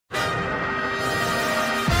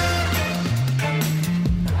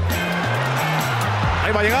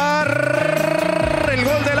Ahí va a llegar el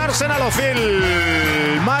gol del Arsenal.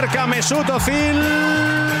 Özil. Marca Mesut Özil.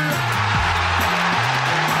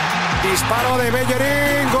 Disparo de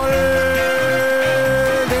Bellerin. Gol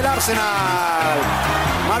del Arsenal.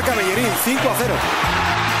 Marca Bellerin. 5-0.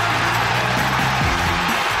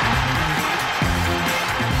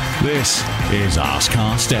 This is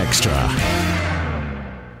Arsecast Extra.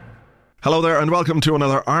 Hello there and welcome to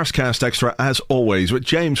another Arsecast Extra, as always, with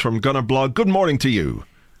James from Gunner Blog. Good morning to you.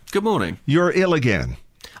 Good morning. You're ill again.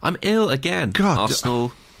 I'm ill again. God.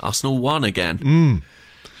 Arsenal won again.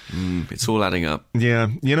 It's all adding up. Yeah.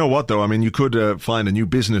 You know what, though? I mean, you could find a new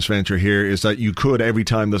business venture here, is that you could, every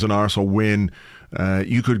time there's an Arsenal win,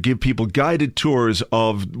 you could give people guided tours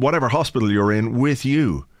of whatever hospital you're in with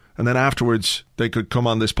you. And then afterwards, they could come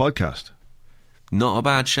on this podcast. Not a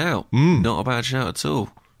bad shout. Not a bad shout at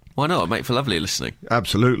all. Why not? It'd make for lovely listening.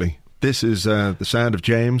 Absolutely. This is the sound of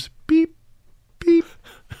James. Beep, beep,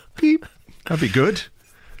 beep. That'd be good.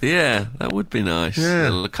 Yeah, that would be nice. Yeah. A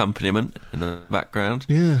little accompaniment in the background.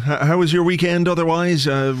 Yeah. How was your weekend otherwise?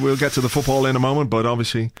 We'll get to the football in a moment, but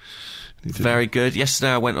obviously... Very good.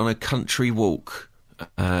 Yesterday I went on a country walk,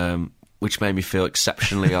 which made me feel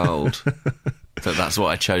exceptionally old. That's what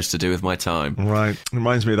I chose to do with my time. Right.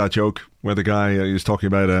 Reminds me of that joke where the guy he was talking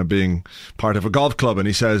about being part of a golf club, and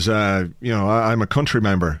he says, I'm a country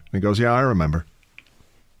member. And he goes, yeah, I remember.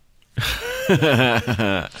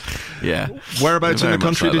 Yeah. Whereabouts in the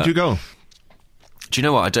country did you go? Do you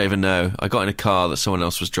know what? I don't even know. I got in a car that someone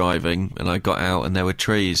else was driving, and I got out and there were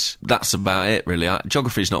trees. That's about it, really.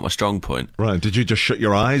 Geography's not my strong point. Right. Did you just shut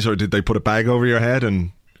your eyes, or did they put a bag over your head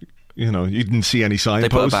and... You know, you didn't see any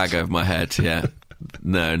signposts? They put a bag over my head, yeah.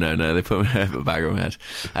 No. They put a bag over my head.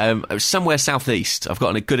 It was somewhere southeast. I've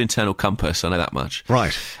got a good internal compass, I know that much.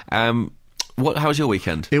 Right. How was your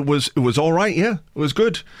weekend? It was all right, yeah. It was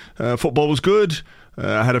good. Football was good.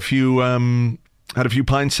 I had a few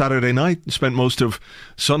pints Saturday night. Spent most of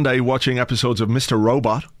Sunday watching episodes of Mr.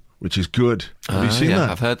 Robot, which is good. Have you seen that?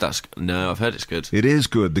 I've heard that's... No, I've heard it's good. It is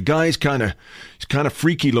good. The guy's kind of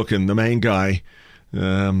freaky looking, the main guy.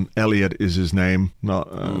 Elliot is his name,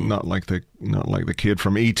 not like the kid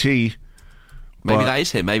from E.T. Maybe that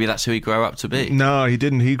is him. Maybe that's who he grew up to be. No, he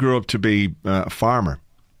didn't. He grew up to be a farmer.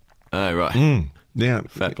 Oh, right. Yeah.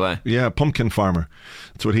 Fair play. Yeah, pumpkin farmer.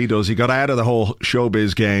 That's what he does. He got out of the whole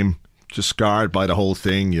showbiz game, just scarred by the whole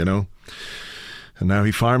thing, you know. And now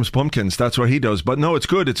he farms pumpkins. That's what he does. But no, it's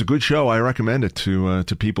good. It's a good show. I recommend it to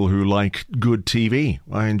people who like good TV.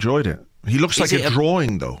 I enjoyed it. He looks like a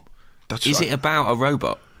drawing, though. Is it about a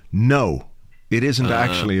robot? No, it isn't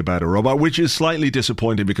actually about a robot, which is slightly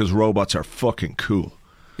disappointing because robots are fucking cool.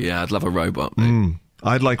 Yeah, I'd love a robot, mate.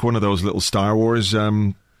 I'd like one of those little Star Wars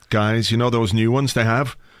guys. You know those new ones they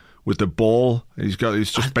have with the ball? He's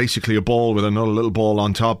just basically a ball with another little ball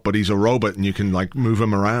on top, but he's a robot and you can like move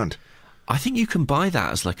him around. I think you can buy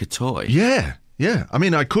that as like a toy. Yeah. I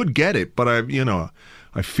mean, I could get it, but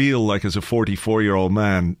I feel like as a 44-year-old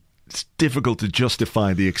man, it's difficult to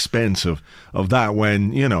justify the expense of that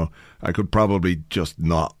when, I could probably just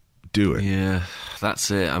not do it. Yeah, that's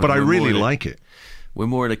it. But I really like it. We're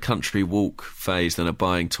more in a country walk phase than a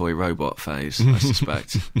buying toy robot phase, I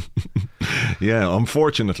suspect. Yeah,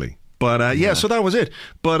 unfortunately. But so that was it.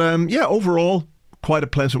 But overall, quite a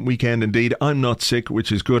pleasant weekend indeed. I'm not sick,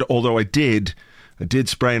 which is good, although I did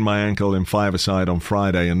sprain my ankle in five-a-side on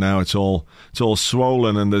Friday, and now it's all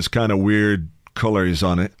swollen and there's kind of weird colours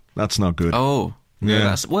on it. That's not good. Oh,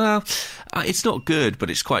 yeah. It's not good, but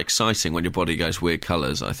it's quite exciting when your body goes weird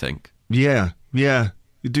colours, I think. Yeah. You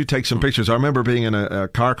do take some pictures. I remember being in a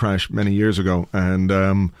car crash many years ago, and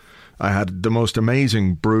I had the most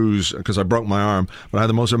amazing bruise, because I broke my arm, but I had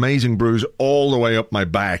the most amazing bruise all the way up my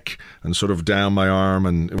back and sort of down my arm,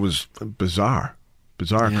 and it was bizarre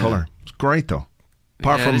colour. It's great, though.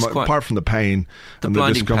 Apart from the pain and the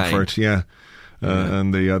discomfort, pain.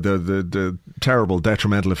 And the terrible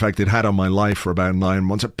detrimental effect it had on my life for about 9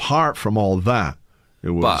 months. Apart from all that, it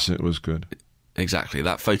was good. Exactly.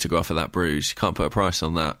 That photograph of that bruise, you can't put a price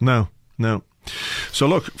on that. No. So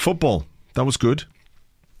look, football, that was good.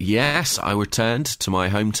 Yes, I returned to my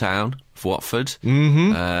hometown of Watford.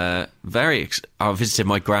 I visited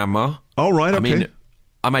my grandma. Oh, right, okay. I mean,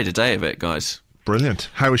 I made a day of it, guys. Brilliant.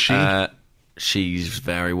 How is she? She's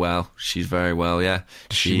very well. Yeah.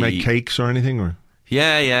 Does she make cakes or anything, or?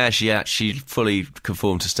 Yeah. She fully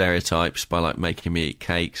conformed to stereotypes by like making me eat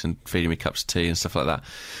cakes and feeding me cups of tea and stuff like that.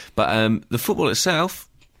 But the football itself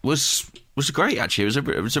was great. Actually,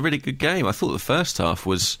 it was a really good game. I thought the first half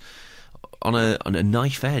was on a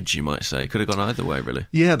knife edge, you might say. Could have gone either way, really.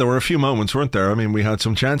 Yeah, there were a few moments, weren't there? I mean, we had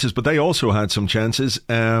some chances, but they also had some chances.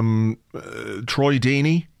 Troy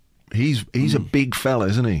Deeney, he's a big fella,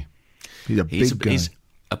 isn't he? He's a big guy. He's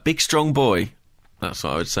a big, strong boy. That's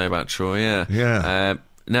what I would say about Troy, yeah. Yeah.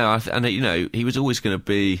 He was always going to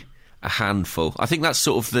be a handful. I think that's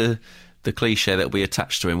sort of the cliche that will be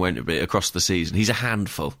attached to him, won't it be, across the season. He's a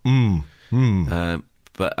handful.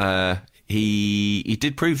 But he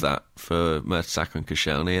did prove that for Mertesacker and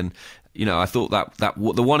Koscielny, and I thought that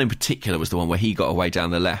the one in particular was the one where he got away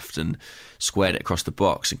down the left and squared it across the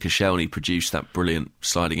box, and Koscielny produced that brilliant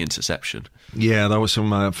sliding interception. Yeah, that was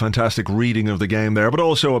some fantastic reading of the game there, but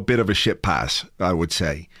also a bit of a shit pass, I would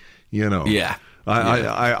say. Yeah.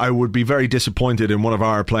 I would be very disappointed in one of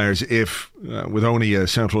our players if, with only a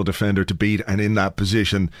central defender to beat, and in that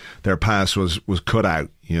position, their pass was cut out,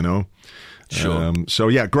 Sure. So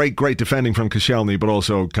yeah, great defending from Koscielny, but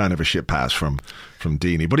also kind of a shit pass from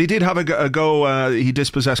Deeney. But he did have a go. He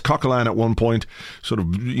dispossessed Coquelin at one point, sort of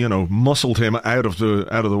muscled him out of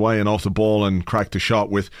the way and off the ball, and cracked a shot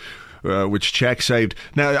with which Cech saved.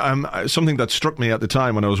 Now, something that struck me at the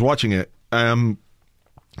time when I was watching it,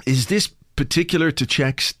 is this particular to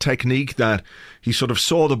Cech's technique that he sort of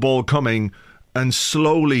saw the ball coming and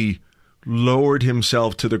slowly lowered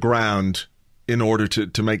himself to the ground in order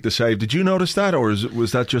to make the save. Did you notice that, or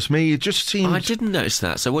was that just me? It just seemed... I didn't notice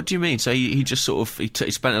that. So what do you mean? So he just sort of he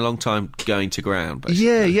spent a long time going to ground,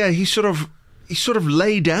 basically. Yeah. He sort of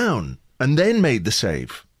lay down and then made the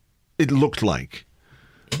save. It looked like.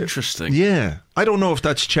 Interesting. Yeah. I don't know if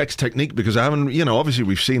that's Cech's technique, because I haven't, obviously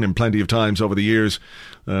we've seen him plenty of times over the years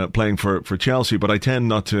playing for Chelsea, but I tend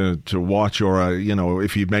not to watch, or,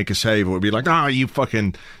 if he'd make a save, it would be like, you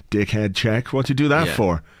fucking dickhead, Cech. What'd you do that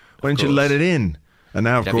for? Why didn't you let it in? And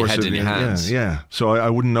now, of course, head in your hands. Yeah. So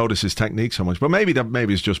I wouldn't notice his technique so much. But maybe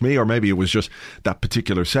it's just me, or maybe it was just that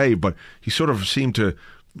particular save. But he sort of seemed to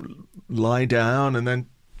lie down and then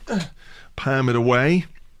palm it away.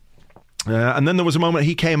 And then there was a moment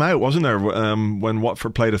he came out, wasn't there? When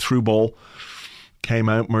Watford played a through ball, came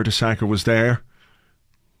out. Mertesacker was there.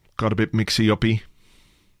 Got a bit mixy-uppy.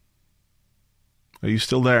 Are you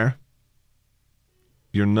still there?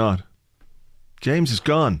 You're not. James is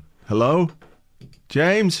gone. Hello?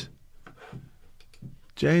 James?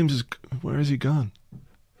 James is... Where is he gone?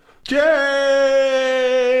 James!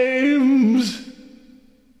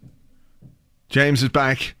 James is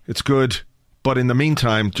back. It's good. But in the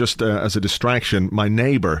meantime, just as a distraction, my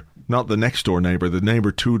neighbour, not the next door neighbour, the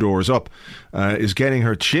neighbour 2 doors up, is getting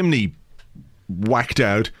her chimney whacked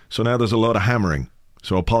out. So now there's a lot of hammering.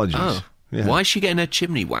 So apologies. Oh. Yeah. Why is she getting her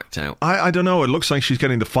chimney whacked out? I don't know. It looks like she's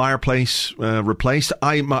getting the fireplace replaced.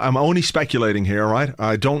 I'm only speculating here, right?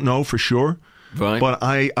 I don't know for sure. Right. But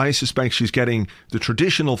I suspect she's getting the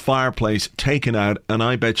traditional fireplace taken out, and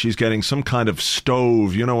I bet she's getting some kind of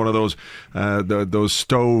stove, one of those those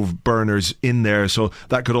stove burners in there, so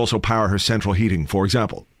that could also power her central heating, for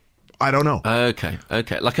example. I don't know. Okay.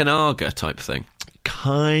 Like an Arga type thing.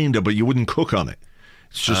 Kind of, but you wouldn't cook on it.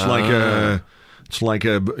 It's just like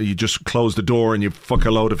you just close the door and you fuck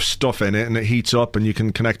a load of stuff in it, and it heats up, and you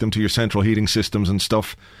can connect them to your central heating systems and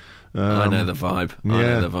stuff. I know the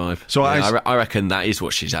vibe. So I reckon that is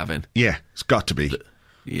what she's having. Yeah, it's got to be.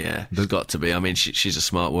 It's got to be. I mean, she's a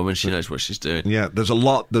smart woman. She knows what she's doing. Yeah, there's a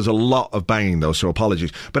lot of banging though, so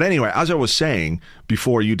apologies. But anyway, as I was saying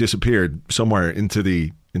before, you disappeared somewhere into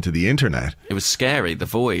the internet. It was scary, the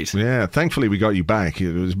void. Yeah, thankfully we got you back.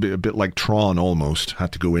 It was a bit like Tron almost.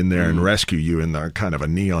 Had to go in there and rescue you in a kind of a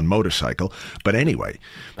neon motorcycle. But anyway,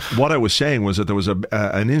 what I was saying was that there was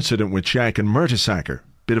an incident with Cech and Mertesacker.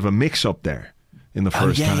 Bit of a mix-up there in the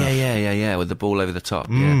first half. Yeah, with the ball over the top.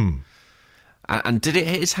 Yeah. And did it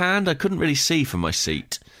hit his hand? I couldn't really see from my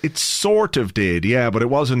seat. It sort of did, yeah, but it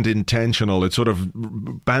wasn't intentional. It sort of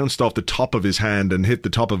bounced off the top of his hand and hit the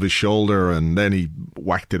top of his shoulder, and then he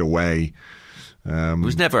whacked it away. It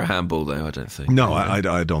was never a handball, though, I don't think. No, I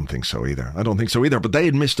don't think so either. But they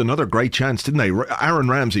had missed another great chance, didn't they? Aaron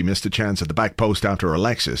Ramsey missed a chance at the back post after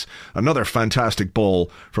Alexis. Another fantastic ball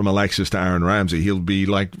from Alexis to Aaron Ramsey. He'll be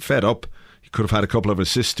fed up. He could have had a couple of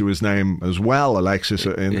assists to his name as well, Alexis,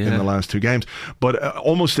 in the last 2 games. But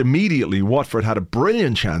almost immediately, Watford had a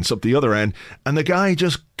brilliant chance up the other end, and the guy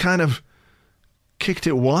just kind of kicked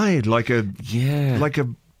it wide like a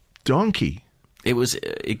donkey. It was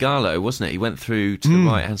Igalo, wasn't it? He went through to the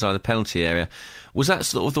right-hand side of the penalty area. Was that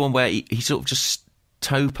sort of the one where he sort of just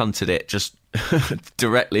toe punted it just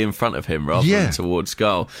directly in front of him rather than towards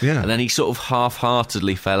goal? Yeah. And then he sort of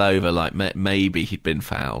half-heartedly fell over like maybe he'd been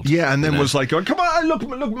fouled. Yeah, and then was like, oh, come on, look,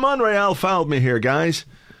 Monreal fouled me here, guys.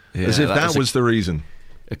 Yeah, As if that was the reason.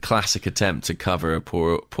 a classic attempt to cover a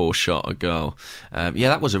poor shot, a goal.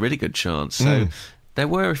 That was a really good chance. So there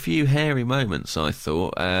were a few hairy moments, I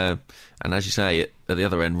thought. And as you say, at the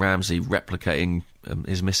other end, Ramsey replicating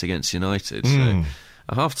his miss against United. So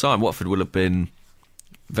at half-time, Watford will have been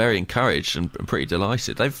very encouraged and pretty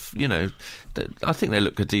delighted. They've, I think they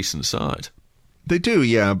look a decent side. They do,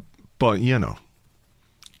 yeah, but,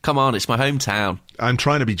 Come on, it's my hometown. I'm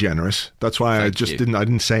trying to be generous. That's why I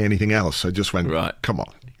didn't say anything else. I just went, right. Come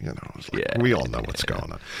on. We all know what's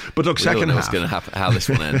going on. But look, second half. What's going to happen, how this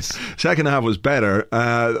one ends. Second half was better.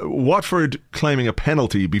 Watford claiming a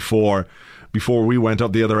penalty before we went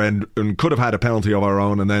up the other end and could have had a penalty of our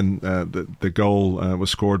own, and then the goal was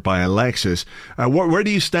scored by Alexis. Where do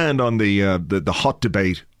you stand on the hot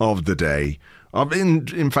debate of the day?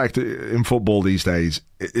 In fact, in football these days,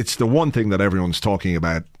 it's the one thing that everyone's talking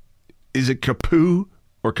about. Is it Capoue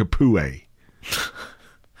or Capoue?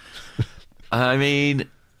 I mean,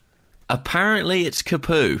 apparently it's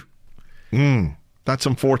Capoue. That's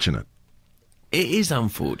unfortunate. It is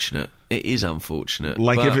unfortunate.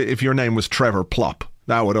 Like if your name was Trevor Plop,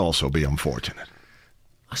 that would also be unfortunate.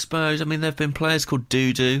 I suppose. I mean, there have been players called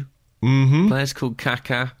Doodoo, players called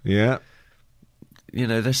Kaka. Yeah.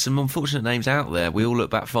 There's some unfortunate names out there. We all look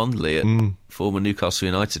back fondly at former Newcastle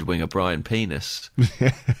United winger Brian Penis.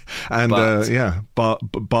 And, Bob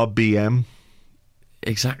BM.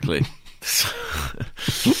 Exactly.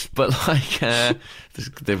 But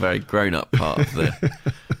the very grown-up part of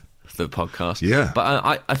the podcast. Yeah.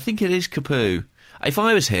 But I think it is Capoue. If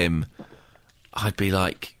I was him, I'd be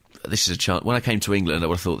like, this is a chance. When I came to England, I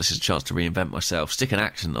would have thought this is a chance to reinvent myself. Stick an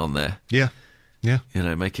accent on there. Yeah. Yeah.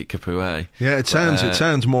 Make it Capoue. Yeah, it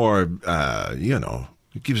sounds more,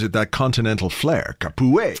 it gives it that continental flair.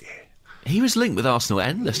 Capoue. He was linked with Arsenal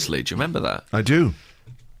endlessly. Do you remember that? I do.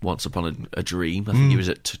 Once upon a dream. I think he was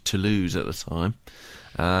at Toulouse at the time.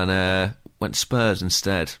 And went Spurs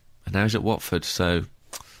instead. And now he's at Watford, so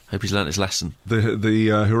hope he's learnt his lesson.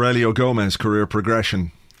 The Aurelio Gomez career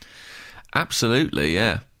progression. Absolutely,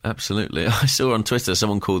 yeah. Absolutely. I saw on Twitter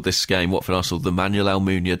someone called this game, Watford Arsenal, the Manuel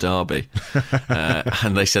Almunia derby.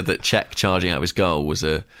 And they said that Cech charging out his goal was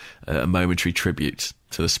a momentary tribute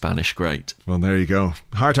to the Spanish great. Well, there you go.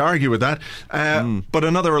 Hard to argue with that. But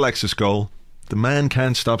another Alexis goal. The man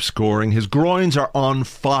can't stop scoring. His groins are on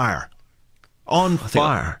fire. On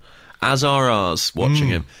fire. As are ours, watching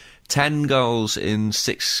him. 10 goals in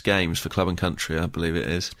 6 games for club and country, I believe it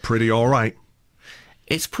is. Pretty all right.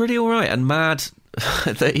 It's pretty all right, and mad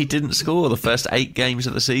that he didn't score the first 8 games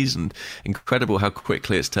of the season. Incredible how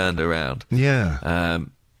quickly it's turned around. Yeah.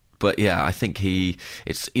 But yeah, I think the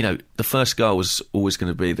first goal was always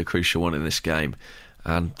going to be the crucial one in this game,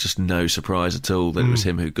 and just no surprise at all that it was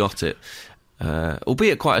him who got it.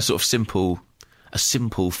 Albeit quite a sort of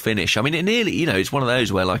simple finish. I mean, it nearly, it's one of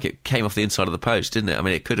those where like it came off the inside of the post, didn't it? I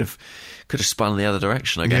mean, it could have spun the other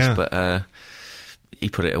direction, I guess, but he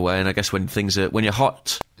put it away. And I guess when you're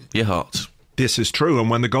hot, you're hot. This is true, and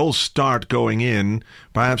when the goals start going in,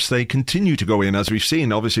 perhaps they continue to go in, as we've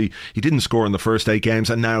seen. Obviously, he didn't score in the first 8 games,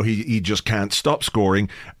 and now he just can't stop scoring.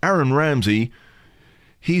 Aaron Ramsey,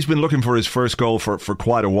 he's been looking for his first goal for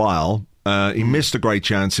quite a while. He missed a great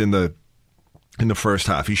chance in the first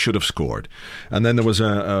half. He should have scored. And then there was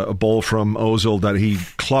a ball from Ozil that he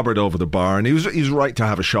clobbered over the bar, and he's right to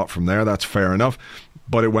have a shot from there. That's fair enough.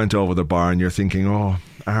 But it went over the bar, and you're thinking, oh,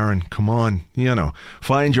 Aaron, come on,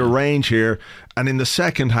 find your range here. And in the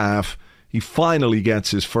second half, he finally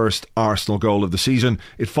gets his first Arsenal goal of the season.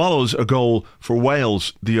 It follows a goal for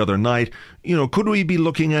Wales the other night. Could we be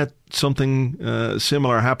looking at something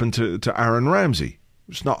similar happen to Aaron Ramsey?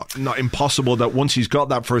 It's not impossible that once he's got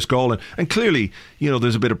that first goal, and clearly,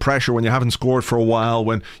 there's a bit of pressure when you haven't scored for a while,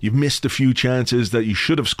 when you've missed a few chances that you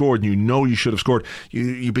should have scored, and you should have scored,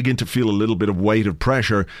 you begin to feel a little bit of weight of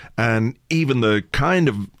pressure. And even the kind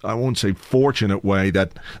of, I won't say fortunate way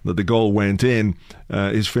that the goal went in,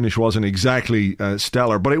 his finish wasn't exactly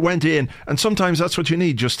stellar, but it went in, and sometimes that's what you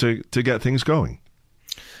need just to get things going.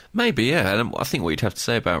 Maybe, yeah. And I think what you'd have to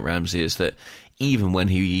say about Ramsey is that even when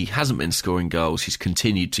he hasn't been scoring goals, he's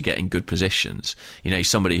continued to get in good positions. He's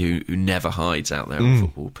somebody who never hides out there on the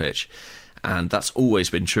football pitch. And that's always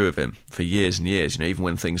been true of him for years and years. Even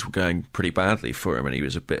when things were going pretty badly for him, and he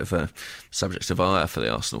was a bit of a subject of ire for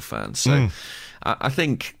the Arsenal fans. So I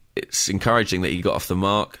think it's encouraging that he got off the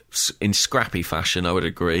mark in scrappy fashion, I would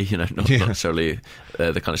agree. Not necessarily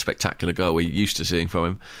the kind of spectacular goal we're used to seeing from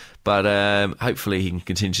him. But hopefully he can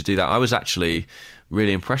continue to do that. I was actually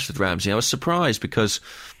really impressed with Ramsey. I was surprised because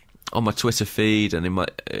on my Twitter feed and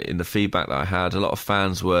in the feedback that I had, a lot of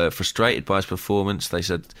fans were frustrated by his performance. They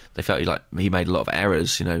said they felt he made a lot of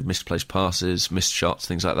errors, misplaced passes, missed shots,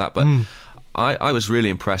 things like that. But I was really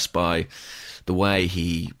impressed by the way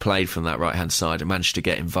he played from that right-hand side and managed to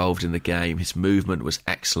get involved in the game. His movement was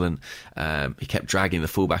excellent. He kept dragging the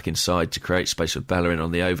fullback inside to create space for Bellerin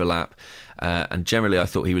on the overlap. And generally, I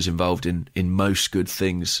thought he was involved in most good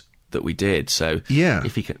things that we did. So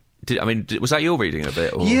if he can... was that your reading of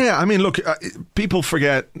it? Or? Yeah, look, people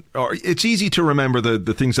forget, or it's easy to remember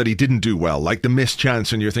the things that he didn't do well, like the missed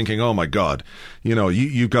chance, and you're thinking, oh my God,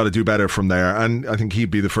 you've got to do better from there. And I think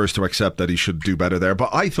he'd be the first to accept that he should do better there. But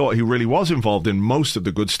I thought he really was involved in most of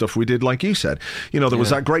the good stuff we did, like you said. There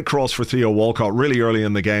was that great cross for Theo Walcott really early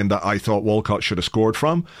in the game that I thought Walcott should have scored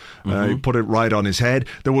from. He put it right on his head.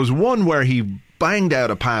 There was one where he banged out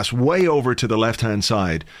a pass way over to the left-hand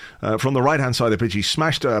side. From the right-hand side of the pitch, he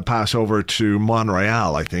smashed a pass over to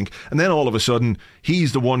Monreal, I think. And then all of a sudden,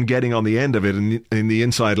 he's the one getting on the end of it in the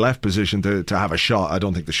inside left position to have a shot. I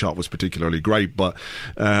don't think the shot was particularly great, but,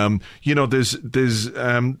 there's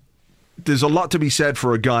a lot to be said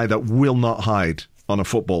for a guy that will not hide on a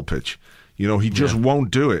football pitch. He just won't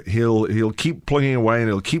do it. He'll keep plugging away and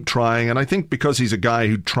he'll keep trying. And I think because he's a guy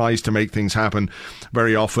who tries to make things happen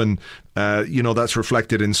very often, that's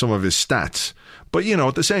reflected in some of his stats. But,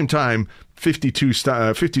 at the same time,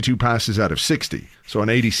 52 passes out of 60. So an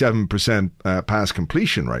 87% pass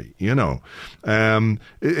completion rate,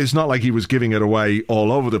 It's not like he was giving it away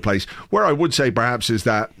all over the place. Where I would say perhaps is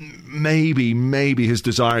that maybe his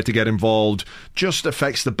desire to get involved just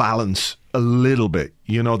affects the balance a little bit,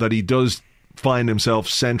 that he does find himself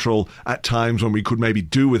central at times when we could maybe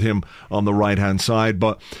do with him on the right-hand side.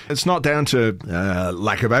 But it's not down to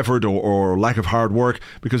lack of effort or lack of hard work,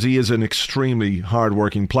 because he is an extremely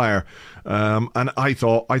hard-working player. And I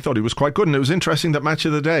thought he was quite good. And it was interesting that Match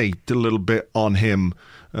of the Day did a little bit on him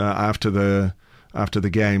after the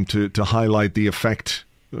game to highlight the effect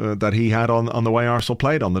that he had on the way Arsenal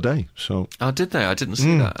played on the day. So, did they? I didn't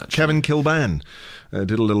see that, actually. Kevin Kilban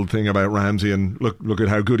did a little thing about Ramsey, and look at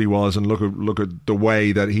how good he was, and look at the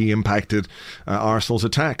way that he impacted Arsenal's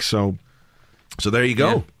attack. So there you go.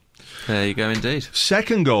 Yeah. There you go, indeed.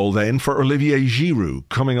 Second goal then for Olivier Giroud,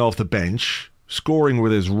 coming off the bench, scoring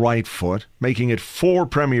with his right foot, making it 4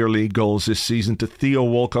 Premier League goals this season to Theo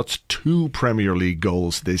Walcott's 2 Premier League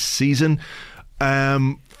goals this season.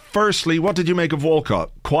 Firstly, what did you make of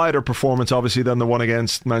Walcott? Quieter performance, obviously, than the one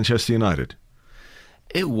against Manchester United.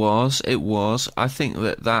 It was. I think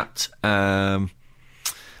that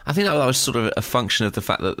was sort of a function of the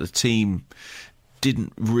fact that the team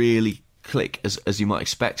didn't really click as you might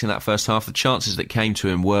expect in that first half. The chances that came to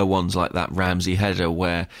him were ones like that Ramsey header,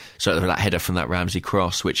 that header from that Ramsey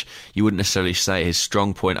cross, which you wouldn't necessarily say his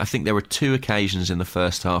strong point. I think there were 2 occasions in the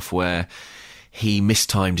first half where he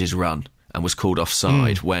mistimed his run and was called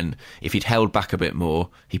offside, when if he'd held back a bit more,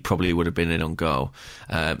 he probably would have been in on goal.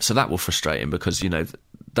 So that will frustrate him, because,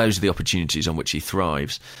 those are the opportunities on which he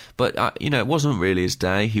thrives. But, it wasn't really his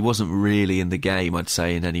day. He wasn't really in the game, I'd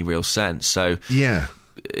say, in any real sense. So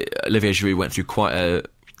Olivier Giroud went through quite a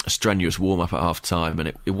strenuous warm-up at half-time, and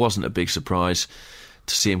it wasn't a big surprise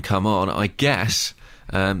to see him come on. I guess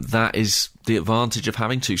that is the advantage of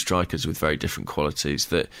having 2 strikers with very different qualities,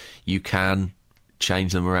 that you can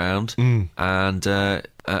change them around and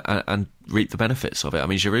reap the benefits of it.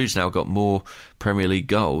 Giroud's now got more Premier League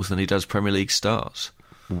goals than he does Premier League starts.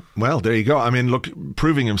 Well, there you go.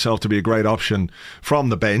 Proving himself to be a great option from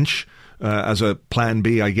the bench as a plan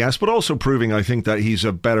B, I guess, but also proving, I think, that he's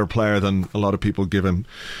a better player than a lot of people give him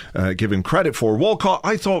credit for. Walcott,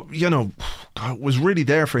 I thought, was really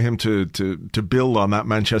there for him to build on that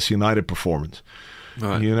Manchester United performance.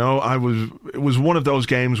 Right. It was one of those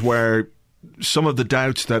games where some of the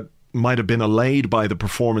doubts that might have been allayed by the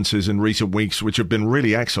performances in recent weeks, which have been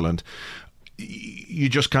really excellent, you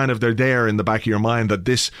just they're there in the back of your mind that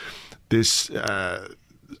this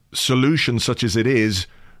solution, such as it is,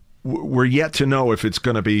 we're yet to know if it's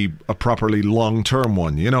going to be a properly long-term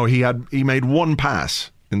one. He made 1 pass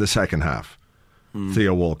in the second half,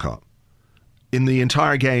 Theo Walcott. In the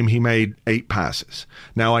entire game, he made 8 passes.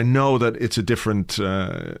 Now, I know that it's a different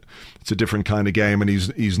kind of game, and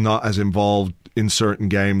he's not as involved in certain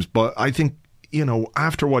games. But I think,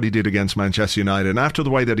 after what he did against Manchester United, and after the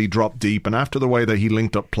way that he dropped deep, and after the way that he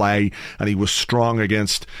linked up play, and he was strong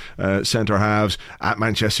against centre halves at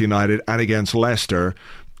Manchester United and against Leicester,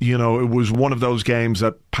 it was one of those games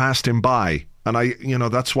that passed him by.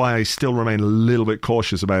 And that's why I still remain a little bit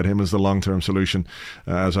cautious about him as the long-term solution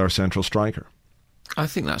as our central striker. I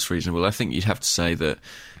think that's reasonable. I think you'd have to say that,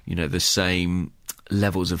 the same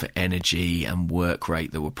levels of energy and work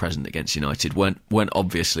rate that were present against United weren't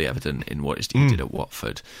obviously evident in what he did at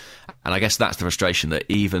Watford. And I guess that's the frustration, that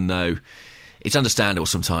even though it's understandable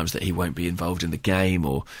sometimes that he won't be involved in the game,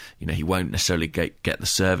 or he won't necessarily get the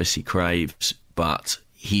service he craves, but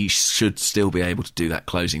he should still be able to do that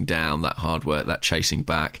closing down, that hard work, that chasing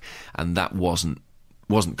back, and that wasn't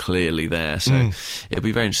clearly there. So it'll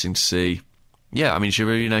be very interesting to see. Yeah, I mean,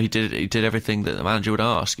 Giroud, he did everything that the manager would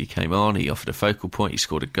ask. He came on, he offered a focal point, he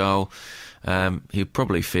scored a goal. He'll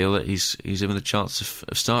probably feel that he's given the chance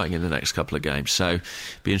of starting in the next couple of games. So it'll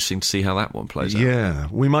be interesting to see how that one plays out. Yeah,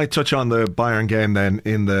 we might touch on the Bayern game then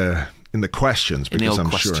in the questions, because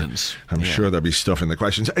I'm sure there'll be stuff in the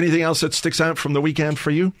questions. Anything else that sticks out from the weekend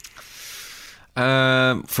for you?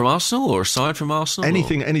 From Arsenal, or aside from Arsenal?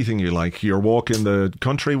 Anything you like. Your walk in the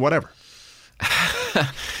country, whatever.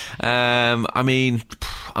 I mean,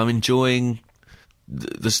 I'm enjoying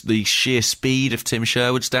the sheer speed of Tim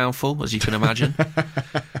Sherwood's downfall, as you can imagine.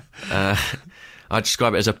 I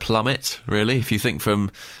describe it as a plummet, really. If you think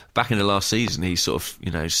from back into last season, he sort of,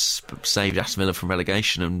 saved Aston Villa from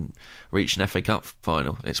relegation and reached an FA Cup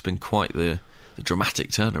final. It's been quite the dramatic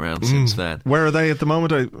turnaround since then. Where are they at the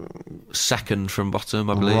moment? Second from bottom,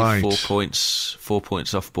 I believe. Right. 4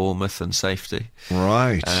 points off Bournemouth and safety.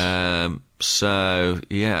 Right. So,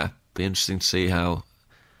 yeah, be interesting to see how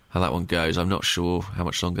that one goes. I'm not sure how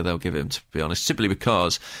much longer they'll give him, to be honest, simply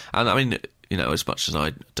because, and I mean, as much as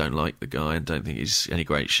I don't like the guy and don't think he's any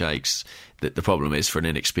great shakes, the problem is, for an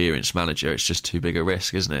inexperienced manager, it's just too big a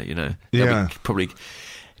risk, isn't it? They'll be probably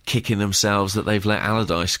kicking themselves that they've let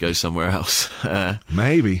Allardyce go somewhere else.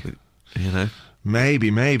 Maybe.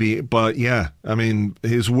 Maybe, but yeah, I mean,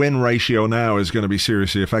 his win ratio now is going to be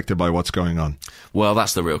seriously affected by what's going on. Well,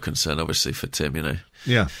 that's the real concern, obviously, for Tim.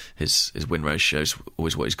 Yeah, his win ratio is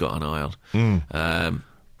always what he's got an eye on.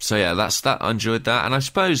 So yeah, that's that. I enjoyed that, and I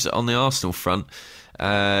suppose on the Arsenal front,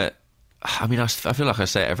 I feel like I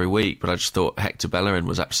say it every week, but I just thought Hector Bellerin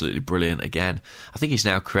was absolutely brilliant again. I think he's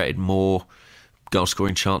now created more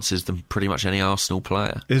goal-scoring chances than pretty much any Arsenal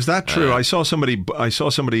player. Is that true? I saw somebody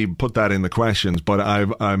put that in the questions, but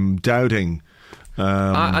I'm doubting.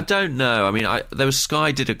 I don't know. I mean,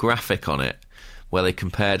 Sky did a graphic on it where they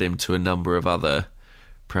compared him to a number of other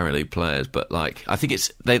Premier League players, but I think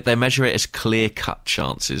they measure it as clear-cut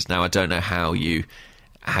chances. Now, I don't know how you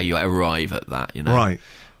arrive at that. Right?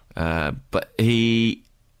 But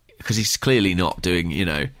because he's clearly not doing.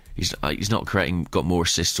 He's not got more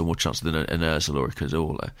assists or more chances than an Ozil or a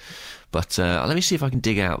Cazorla. But let me see if I can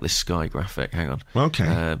dig out this Sky graphic. Hang on.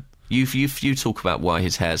 Okay. You talk about why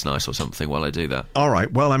his hair's nice or something while I do that. All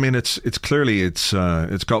right. Well, I mean, it's clearly it's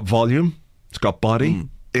got volume, it's got body.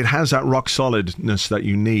 It has that rock solidness that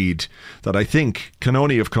you need, that I think can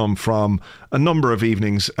only have come from a number of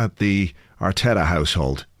evenings at the Arteta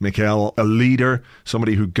household. Mikel, a leader,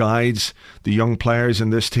 somebody who guides the young players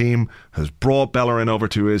in this team, has brought Bellerin over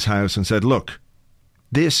to his house and said, look,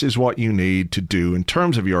 this is what you need to do in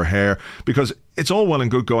terms of your hair, because it's all well and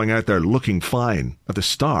good going out there looking fine at the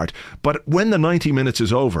start, but when the 90 minutes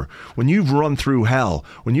is over, when you've run through hell,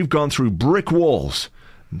 when you've gone through brick walls,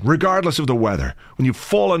 regardless of the weather, when you've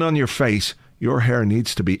fallen on your face, your hair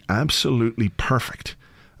needs to be absolutely perfect.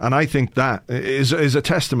 And I think that is a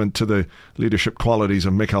testament to the leadership qualities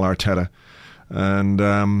of Mikel Arteta. And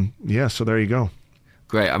so there you go.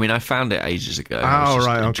 Great. I mean, I found it ages ago. Oh,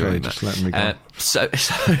 right. Okay. Just letting me go. So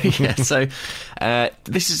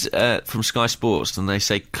this is from Sky Sports, and they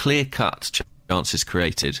say clear-cut chances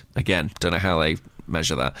created. Again, don't know how they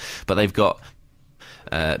measure that, but they've got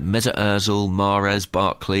Mesut Ozil, Mahrez,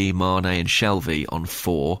 Barkley, Mane and Shelvey on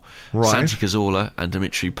 4, right. Santi Cazorla and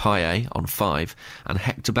Dimitri Payet on 5, and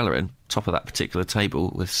Hector Bellerin top of that particular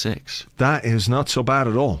table with 6. That is not so bad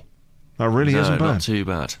at all. That really isn't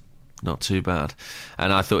bad. Not too bad.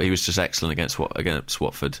 And I thought he was just excellent against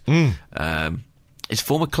Watford. His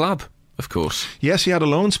former club, of course. Yes, he had a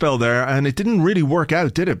loan spell there, and it didn't really work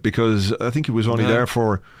out, did it? Because I think he was only there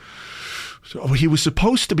for... He was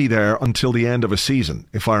supposed to be there until the end of a season,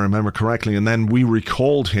 if I remember correctly, and then we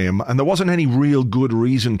recalled him, and there wasn't any real good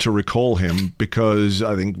reason to recall him, because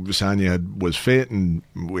I think Sanya was fit, and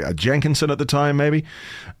we had Jenkinson at the time, maybe.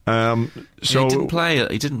 So he didn't play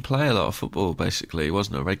a lot of football. Basically, he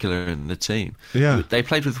wasn't a regular in the team. Yeah, they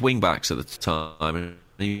played with wing backs at the time, and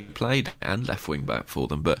he played and left wing back for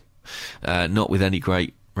them, but not with any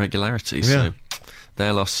great regularity. Yeah. So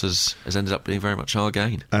their loss has ended up being very much our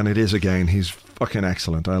gain. And it is a gain. He's fucking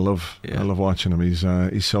excellent. I love watching him.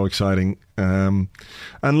 He's so exciting. And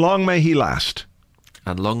long may he last.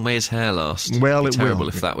 And long may his hair last. Well, It'd it be terrible will.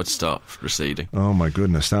 if that would start receding. Oh my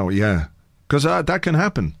goodness, because that can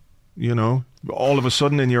happen. all of a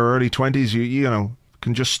sudden in your early 20s, you know,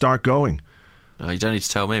 can just start going. Oh, you don't need to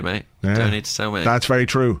tell me, mate. You don't need to tell me. That's very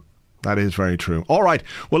true. That is very true. All right.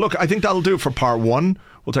 Well, look, I think that'll do it for part one.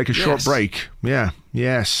 We'll take a short break. Yeah.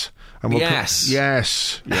 Yes. And we'll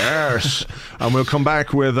yes. And we'll come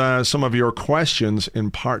back with some of your questions in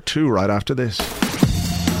part two right after this.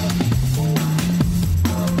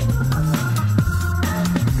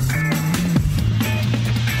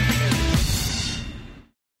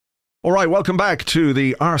 All right, welcome back to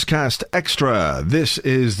the Arsecast Extra. This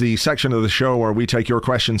is the section of the show where we take your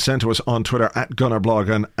questions sent to us on Twitter at Gunnerblog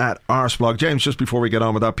and at Arseblog. James, just before we get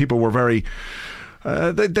on with that, people were very...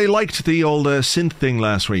 they liked the old synth thing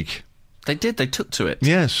last week. They did. They took to it.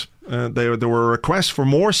 Yes. There were requests for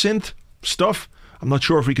more synth stuff. I'm not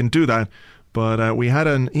sure if we can do that, but we had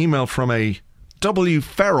an email from a W.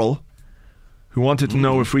 Farrell who wanted to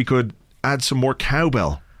know if we could add some more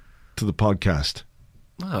cowbell to the podcast.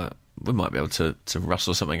 We might be able to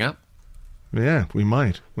rustle something up. Yeah, we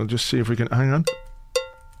might. We'll just see if we can... Hang on.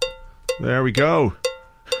 There we go.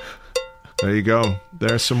 There you go.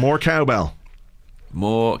 There's some more cowbell.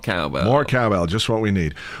 More cowbell. More cowbell, just what we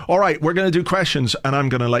need. All right, we're going to do questions, and I'm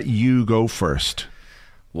going to let you go first.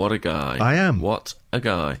 What a guy. I am. What a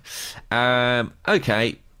guy.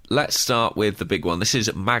 Okay, let's start with the big one. This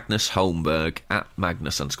is Magnus Holmberg, at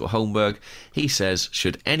Magnus_Holmberg. He says,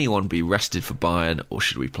 should anyone be rested for Bayern, or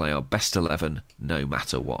should we play our best 11 no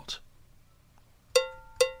matter what?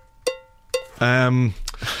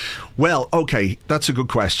 Well, okay, that's a good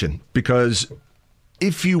question, because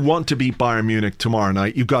if you want to beat Bayern Munich tomorrow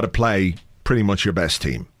night, you've got to play pretty much your best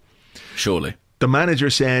team. Surely. The manager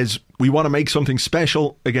says, we want to make something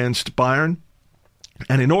special against Bayern.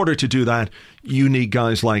 And in order to do that, you need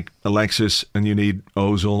guys like Alexis and you need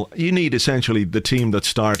Ozil. You need essentially the team that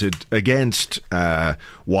started against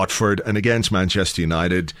Watford and against Manchester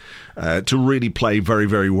United to really play very,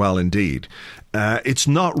 very well indeed. It's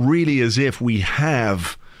not really as if we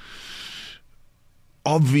have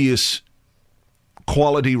obvious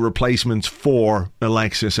quality replacements for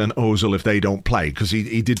Alexis and Ozil if they don't play, because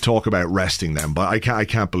he did talk about resting them, but I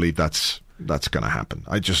can't believe that's going to happen.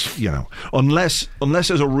 I just, unless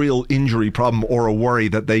there's a real injury problem or a worry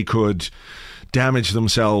that they could damage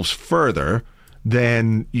themselves further,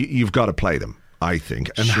 then you've got to play them, I think,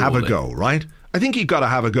 and have a go, right? I think you've got to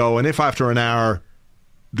have a go, and if after an hour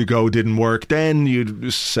the go didn't work, then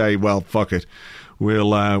you'd say, well, fuck it,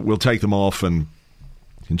 we'll take them off and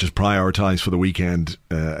just prioritise for the weekend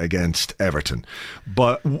against Everton.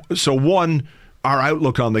 But so one, our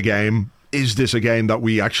outlook on the game. Is this a game that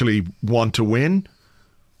we actually want to win?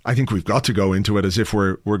 I think we've got to go into it as if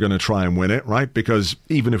we're going to try and win it, right? Because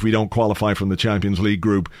even if we don't qualify from the Champions League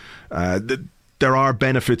group, there are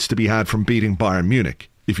benefits to be had from beating Bayern Munich,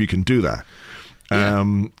 if you can do that.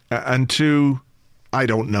 Yeah. And two, I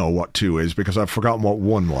don't know what two is, because I've forgotten what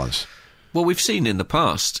one was. Well, we've seen in the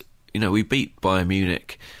past, we beat Bayern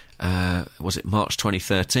Munich, was it March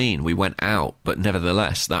 2013? We went out, but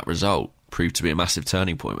nevertheless, that result proved to be a massive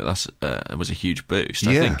turning point with us and was a huge boost.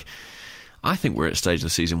 Yeah. I think we're at a stage of the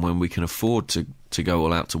season when we can afford to go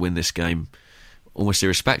all out to win this game, almost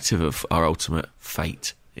irrespective of our ultimate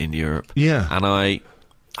fate in Europe. Yeah. And I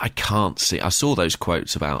can't see... I saw those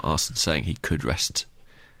quotes about Arsene saying he could rest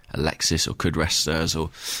Alexis or could rest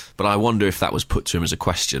Ozil, but I wonder if that was put to him as a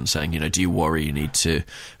question, saying, do you worry you need to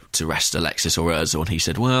rest Alexis or Ozil? And he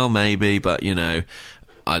said, well, maybe, but,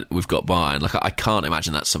 we've got Bayern. Like, I can't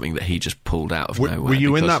imagine that's something that he just pulled out of nowhere. Were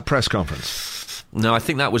you in that press conference? No, I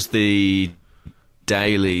think that was the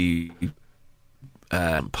daily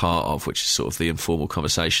part of, which is sort of the informal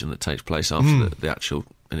conversation that takes place after the actual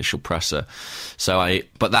initial presser.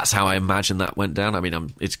 But that's how I imagine that went down. I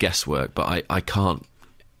mean, it's guesswork, but I can't.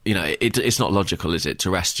 It's not logical, is it, to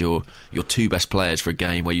rest your two best players for a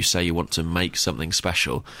game where you say you want to make something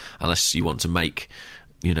special, unless you want to make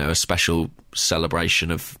a special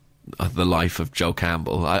celebration of the life of Joel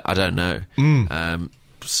Campbell. I don't know.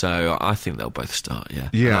 So I think they'll both start,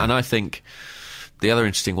 yeah. And I think the other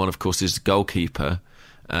interesting one, of course, is the goalkeeper.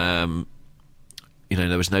 There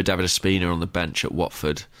was no David Ospina on the bench at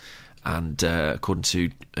Watford, and according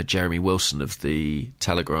to Jeremy Wilson of the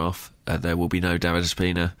Telegraph, there will be no David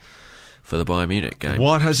Ospina for the Bayern Munich game.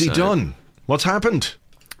 What has he done? What's happened?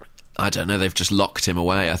 I don't know. They've just locked him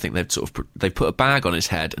away. I think they've put a bag on his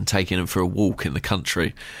head and taken him for a walk in the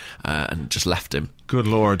country, and just left him. Good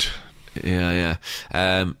Lord. Yeah.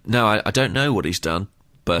 No, I don't know what he's done,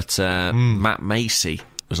 but Matt Macy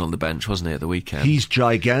was on the bench, wasn't he, at the weekend? He's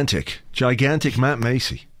gigantic Matt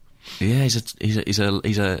Macy. Yeah, he's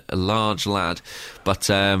a large lad, but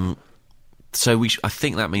I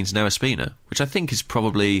think that means no Ospina, which I think is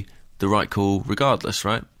probably the right call regardless,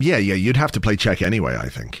 right? Yeah, you'd have to play Cech anyway, I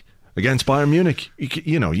think. Against Bayern Munich,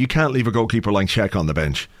 you can't leave a goalkeeper like Cech on the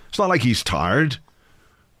bench. It's not like he's tired,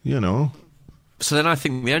 So then I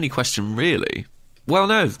think the only question really... Well,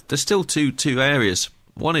 no, there's still two areas.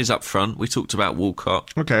 One is up front. We talked about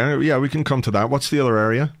Walcott. Okay, yeah, we can come to that. What's the other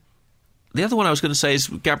area? The other one I was going to say is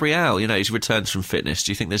Gabriel. He's returned from fitness.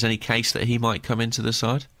 Do you think there's any case that he might come into the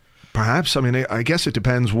side? Perhaps. I mean, I guess it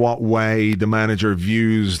depends what way the manager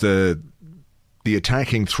views the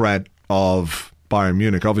attacking threat of Bayern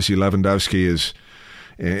Munich. Obviously, Lewandowski is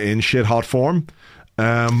in shit-hot form.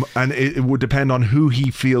 And it would depend on who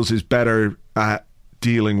he feels is better at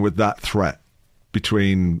dealing with that threat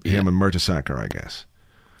between him and Mertesacker, I guess.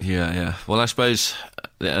 Yeah. Well, I suppose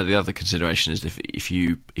the other consideration is if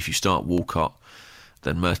you start Walcott,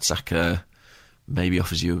 then Mertesacker maybe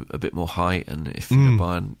offers you a bit more height, and if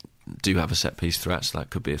Bayern do have a set piece threat, so that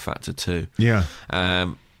could be a factor too. Yeah.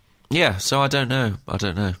 So I don't know.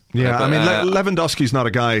 Yeah, but, Lewandowski's not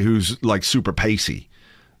a guy who's like super pacey,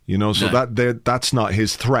 so that's not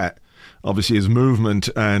his threat. Obviously, his movement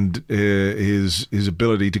and his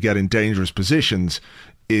ability to get in dangerous positions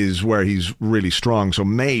is where he's really strong. So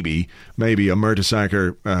maybe a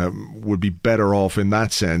Mertesacker would be better off in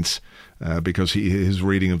that sense because his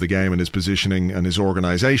reading of the game and his positioning and his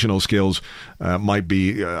organisational skills might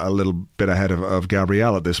be a little bit ahead of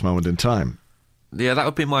Gabriel at this moment in time. Yeah, that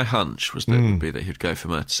would be my hunch, would be that he'd go for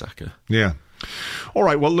Mertesacker. Yeah. All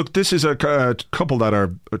right, well, look, this is a couple that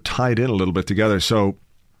are tied in a little bit together. So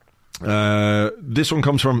this one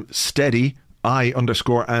comes from Steady,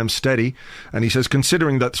 I_am Steady, and he says,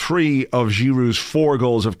 considering that 3 of Giroud's 4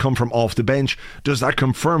 goals have come from off the bench, does that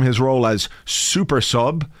confirm his role as super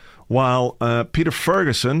sub? While Peter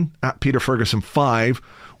Ferguson, at Peter Ferguson 5,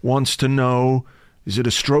 wants to know, is it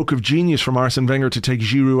a stroke of genius from Arsene Wenger to take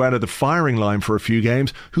Giroud out of the firing line for a few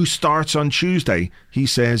games? Who starts on Tuesday? He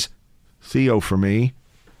says, Theo for me.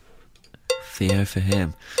 Theo for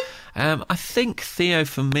him. I think Theo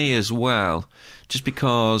for me as well, just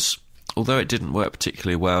because although it didn't work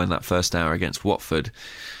particularly well in that first hour against Watford,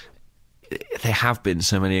 there have been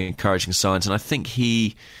so many encouraging signs, and I think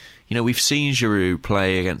we've seen Giroud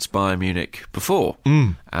play against Bayern Munich before,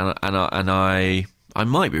 and I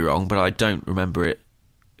might be wrong, but I don't remember it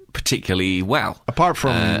particularly well. Apart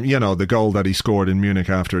from the goal that he scored in Munich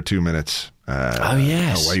after 2 minutes.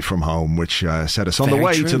 Away from home, which set us on the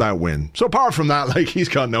way to that win. So apart from that, he's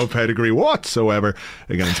got no pedigree whatsoever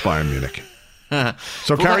against Bayern Munich.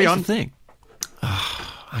 So carry on. The thing.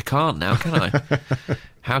 I can't now, can I?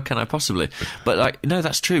 How can I possibly? But no,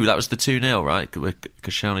 that's true. That was the 2-0, right?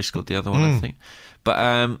 Koscielny scored the other one, I think.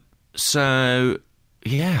 But so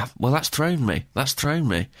yeah, well, that's thrown me.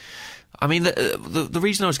 I mean, the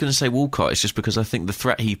reason I was going to say Walcott is just because I think the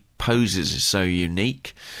threat he poses is so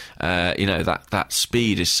unique. That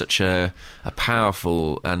speed is such a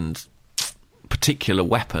powerful and particular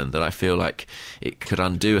weapon that I feel like it could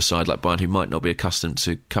undo a side like Bayern who might not be accustomed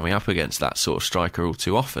to coming up against that sort of striker all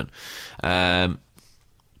too often. But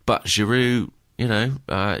Giroud,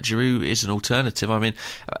 Giroud is an alternative. I mean,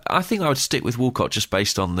 I think I would stick with Walcott just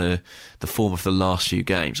based on the form of the last few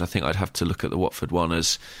games. I think I'd have to look at the Watford one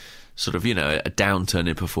as sort of, a downturn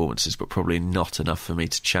in performances, but probably not enough for me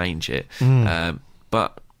to change it.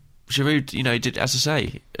 But Giroud, he did, as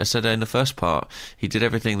I said in the first part, he did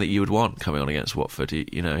everything that you would want coming on against Watford.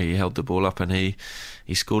 He held the ball up and he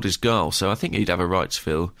scored his goal. So I think he'd have a right to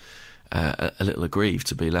feel a little aggrieved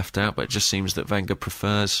to be left out, but it just seems that Wenger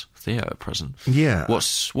prefers Theo at present. Yeah.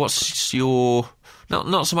 What's your...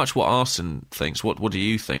 Not so much what Arsene thinks, what do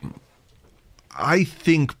you think? I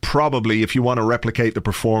think probably if you want to replicate the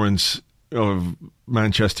performance of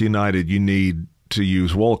Manchester United, you need to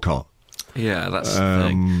use Walcott. Yeah, that's the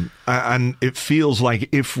thing. And it feels like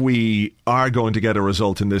if we are going to get a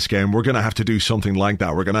result in this game, we're going to have to do something like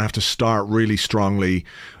that. We're going to have to start really strongly,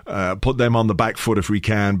 put them on the back foot if we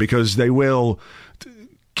can, because they will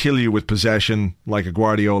kill you with possession like a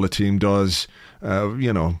Guardiola team does,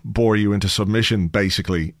 bore you into submission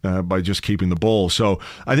basically by just keeping the ball. So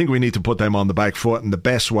I think we need to put them on the back foot, and the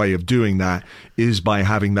best way of doing that is by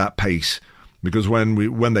having that pace. Because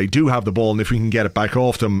when they do have the ball, and if we can get it back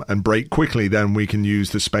off them and break quickly, then we can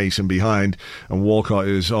use the space in behind. And Walcott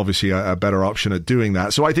is obviously a better option at doing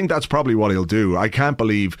that. So I think that's probably what he'll do. I can't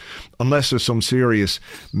believe, unless there's some serious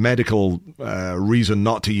medical reason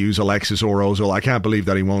not to use Alexis or Ozil, I can't believe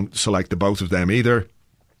that he won't select the both of them either.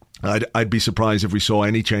 I'd be surprised if we saw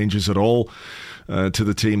any changes at all to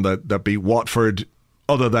the team that beat Watford,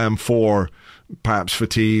 other than for perhaps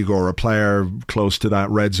fatigue or a player close to that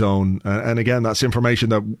red zone. And again, that's information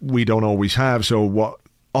that we don't always have. So what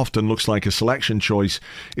often looks like a selection choice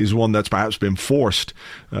is one that's perhaps been forced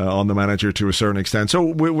on the manager to a certain extent. So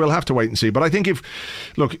we'll have to wait and see. But I think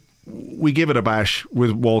we give it a bash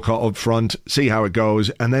with Walcott up front, see how it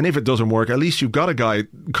goes, and then if it doesn't work, at least you've got a guy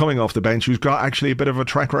coming off the bench who's got actually a bit of a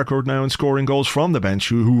track record now in scoring goals from the bench,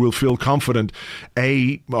 who will feel confident,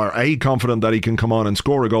 confident that he can come on and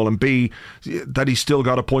score a goal, and B, that he's still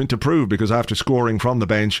got a point to prove, because after scoring from the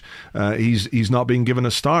bench, he's not being given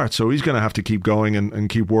a start, so he's going to have to keep going and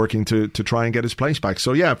keep working to try and get his place back.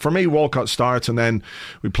 So yeah, for me, Walcott starts, and then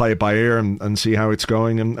we play it by ear and see how it's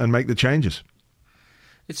going and make the changes.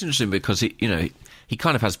 It's interesting because he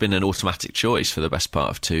kind of has been an automatic choice for the best part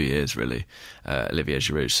of 2 years, really, Olivier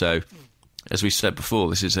Giroud. So, as we said before,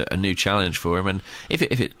 this is a new challenge for him, and if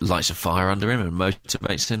it lights a fire under him and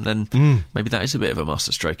motivates him, then maybe that is a bit of a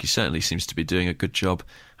masterstroke. He certainly seems to be doing a good job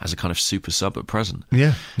as a kind of super sub at present.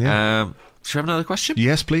 Yeah. Should we have another question?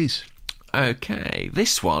 Yes, please. Okay,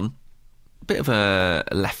 this one, a bit of a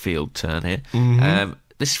left field turn here.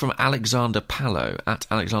 This is from Alexander Pallo, at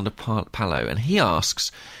Alexander Pallo, and he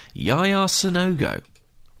asks, Yaya Sanogo,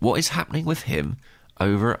 what is happening with him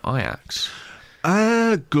over at Ajax?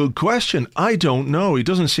 Good question. I don't know. He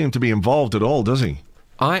doesn't seem to be involved at all, does he?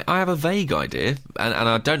 I have a vague idea, and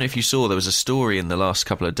I don't know if you saw, there was a story in the last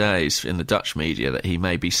couple of days in the Dutch media that he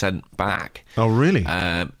may be sent back. Oh, really?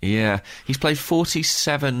 Yeah. He's played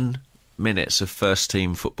 47 minutes of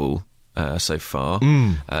first-team football so far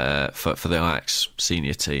for the Ajax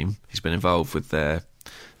senior team. He's been involved with their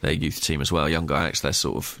youth team as well, young Ajax, their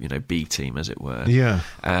sort of B team, as it were. Yeah.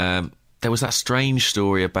 There was that strange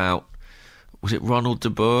story about, was it Ronald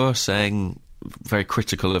de Boer saying, very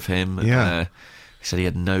critical of him? Yeah. He said he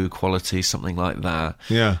had no quality, something like that.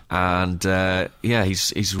 Yeah. And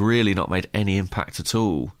he's really not made any impact at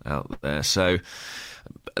all out there. So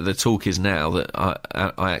the talk is now that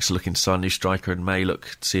Ajax are looking to sign a new striker and may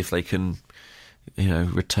look to see if they can,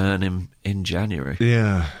 return him in January.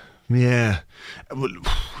 Yeah.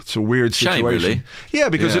 It's a weird situation. Shame, really. Yeah,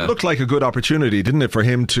 because it looked like a good opportunity, didn't it, for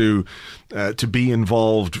him to be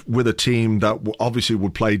involved with a team that obviously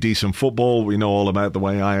would play decent football. We know all about the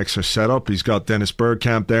way Ajax are set up. He's got Dennis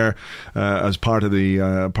Bergkamp there as part of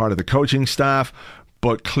the coaching staff.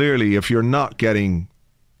 But clearly, if you're not getting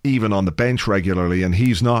even on the bench regularly, and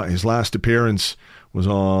he's not, his last appearance was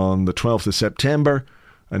on the 12th of September,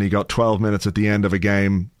 and he got 12 minutes at the end of a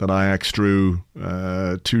game that Ajax drew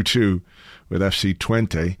 2-2 with FC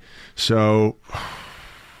Twente. So,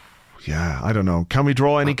 yeah, I don't know. Can we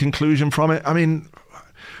draw any conclusion from it? I mean,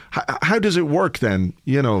 how does it work then?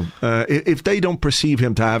 If they don't perceive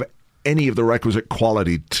him to have any of the requisite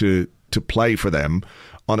quality to play for them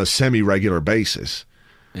on a semi-regular basis,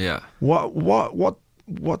 what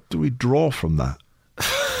do we draw from that?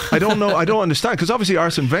 I don't know. I don't understand, because obviously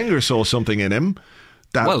Arsene Wenger saw something in him.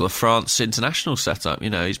 The France international setup,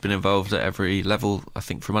 he's been involved at every level, I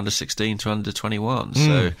think, from under 16 to under 21.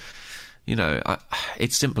 So,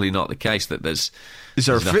 it's simply not the case that there's... Is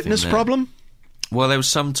there a fitness problem? Well, there was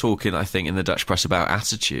some talking, I think, in the Dutch press about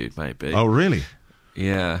attitude, maybe. Oh, really?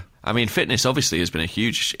 Yeah. I mean, fitness obviously has been a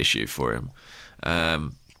huge issue for him,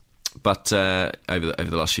 but over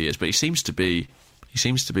the last few years. But he seems to be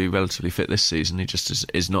relatively fit this season. He just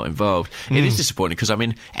is not involved. It is disappointing because, I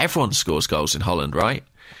mean, everyone scores goals in Holland, right?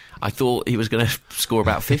 I thought he was going to score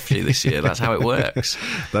about 50 this year. That's how it works.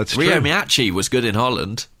 That's Rio true. Miyachi was good in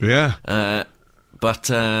Holland. Yeah. But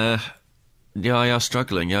Yaya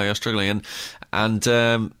struggling. And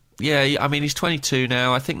I mean, he's 22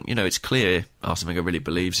 now. I think, it's clear Arsene Wenger really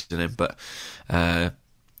believes in him, but it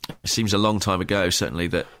seems a long time ago, certainly,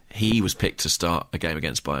 that he was picked to start a game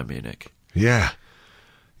against Bayern Munich. Yeah.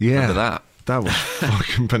 Remember that? That was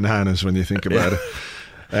fucking bananas when you think about it.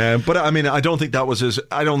 But I mean, I don't think that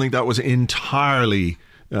was entirely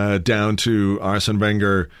down to Arsene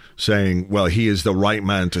Wenger saying, "Well, he is the right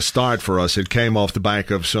man to start for us." It came off the back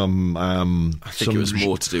of some. I think it was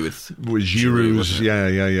more to do with Giroud's.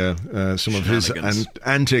 Some of his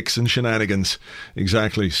antics and shenanigans.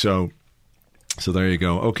 Exactly. So there you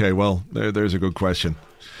go. Okay, well, there's a good question,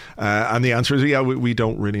 and the answer is we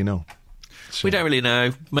don't really know. So. We don't really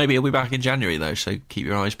know. Maybe he'll be back in January, though, so keep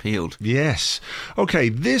your eyes peeled. Yes. Okay,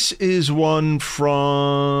 this is one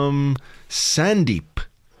from Sandeep.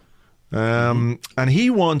 And he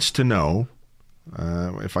wants to know,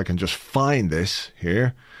 if I can just find this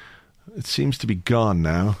here. It seems to be gone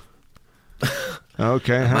now.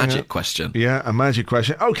 Okay. A magic question. Yeah, a magic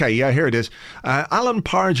question. Okay, yeah, here it is. Alan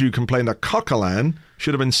Pardew complained that Coquelin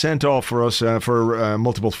should have been sent off for us for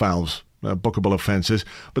multiple fouls bookable offences.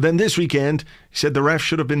 But then this weekend, he said the ref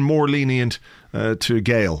should have been more lenient to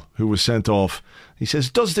Gale, who was sent off. He says,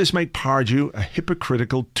 does this make Pardew a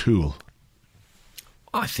hypocritical tool?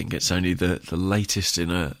 I think it's only the latest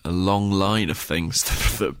in a long line of things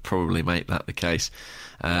that probably make that the case.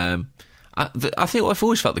 I think I've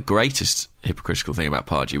always felt the greatest hypocritical thing about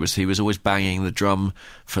Pardew was he was always banging the drum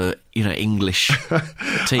for English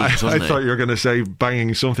teams, wasn't I thought you were going to say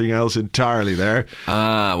banging something else entirely there.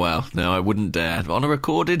 Well, no, I wouldn't dare. On a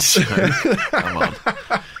recorded show, come on.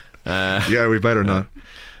 Yeah, we better not.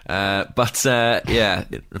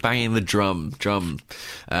 Banging the drum.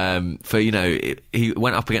 For he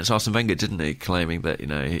went up against Arsene Wenger, didn't he? Claiming that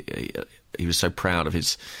he was so proud of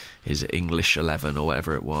his English 11 or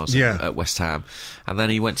whatever it was at West Ham, and then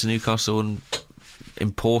he went to Newcastle and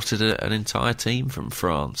imported an entire team from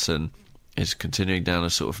France, and is continuing down a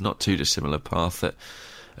sort of not too dissimilar path at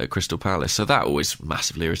Crystal Palace. So that always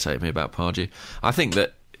massively irritated me about Pardew. I think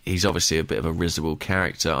that he's obviously a bit of a risible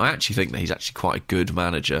character. I actually think that he's actually quite a good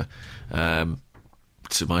manager. To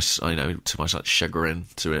my slight chagrin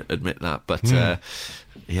to admit that, but he's a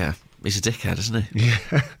dickhead, isn't he?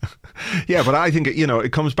 Yeah. Yeah, but I think,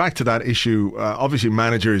 it comes back to that issue. Obviously,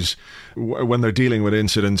 managers, when they're dealing with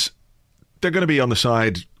incidents, they're going to be on the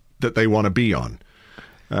side that they want to be on.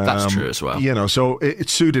 That's true as well. So it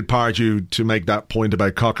suited Pardew to make that point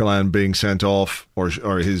about Coquelin being sent off or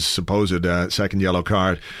his supposed second yellow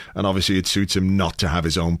card. And obviously it suits him not to have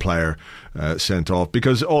his own player sent off,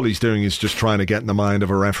 because all he's doing is just trying to get in the mind of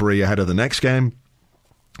a referee ahead of the next game.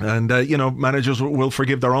 And, managers will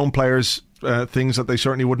forgive their own players things that they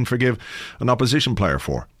certainly wouldn't forgive an opposition player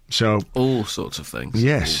for. So all sorts of things.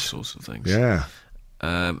 Yes. All sorts of things. Yeah.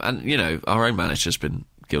 And, our own manager's been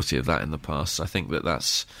guilty of that in the past. I think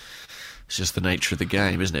it's just the nature of the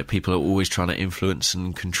game, isn't it? People are always trying to influence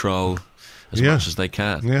and control as much as they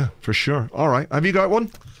can. Yeah, for sure. All right. Have you got one?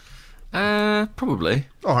 Probably.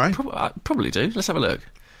 All right. I probably do. Let's have a look.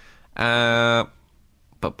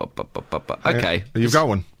 Okay. You've got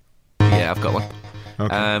one? Yeah, I've got one.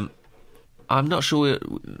 Okay. I'm not sure we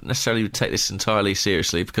necessarily would take this entirely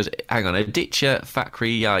seriously because, hang on, Aditya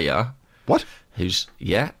Fakri Yaya. What?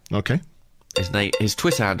 Okay. His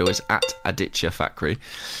Twitter handle is @Aditya Fakri.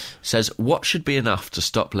 Says, what should be enough to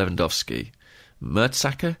stop Lewandowski?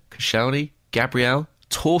 Mertesacker, Koscielny, Gabriel,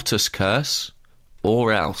 Tortoise Curse,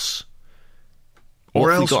 or else?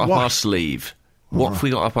 What have we got up our sleeve? What have we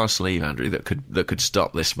got up our sleeve, Andrew, that could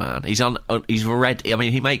stop this man? He's already. I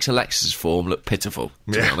mean, he makes Alexis' form look pitiful.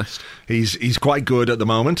 To be honest, he's quite good at the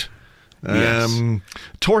moment. Yes.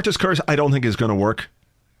 Tortoise Curse, I don't think is going to work.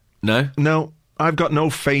 No. I've got no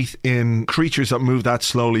faith in creatures that move that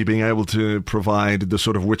slowly being able to provide the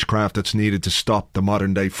sort of witchcraft that's needed to stop the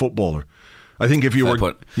modern day footballer. I think if you were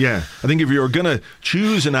going to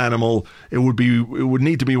choose an animal, it would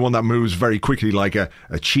need to be one that moves very quickly, like a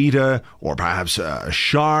cheetah or perhaps a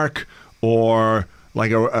shark or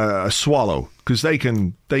like a swallow, because they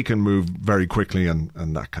can move very quickly and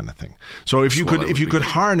that kind of thing. So if you could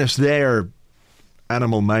harness their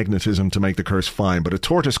animal magnetism to make the curse, fine, but a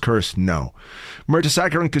tortoise curse, no.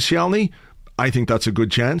 Mertesacker and Koscielny, I think that's a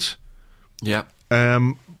good chance. Yeah.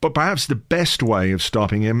 But perhaps the best way of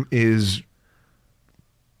stopping him is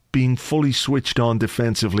being fully switched on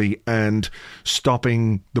defensively and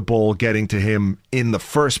stopping the ball getting to him in the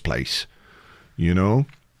first place. I know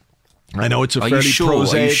it's a fairly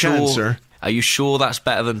prosaic answer. Are you sure that's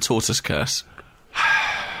better than Tortoise Curse?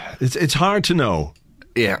 It's hard to know.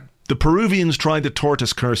 Yeah. The Peruvians tried the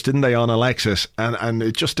Tortoise Curse, didn't they, on Alexis, and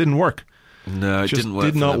it just didn't work. No, it didn't work.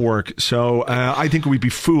 Did not work. So I think we'd be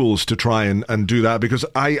fools to try and do that, because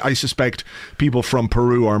I suspect people from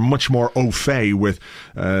Peru are much more au fait with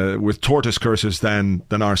tortoise curses than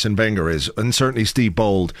Arsene Wenger is, and certainly Steve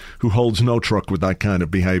Bold, who holds no truck with that kind of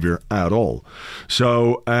behaviour at all.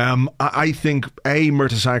 So I think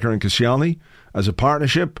Mertesacker and Koscielny as a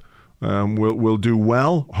partnership will do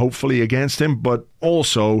well, hopefully, against him, but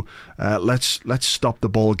also let's stop the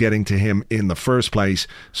ball getting to him in the first place.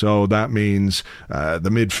 So that means the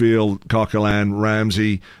midfield, Coquelin,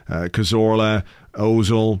 Ramsey, Cazorla,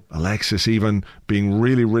 Ozil, Alexis, even being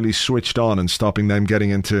really, really switched on and stopping them getting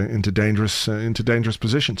into dangerous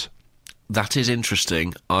positions. That is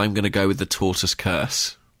interesting. I'm going to go with the Tortoise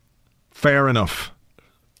Curse. Fair enough.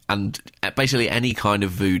 And basically any kind of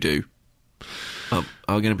voodoo.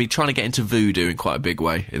 I'm going to be trying to get into voodoo in quite a big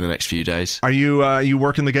way in the next few days. Are you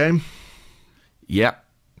working the game? Yeah.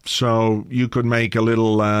 So you could make a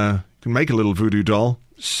little voodoo doll,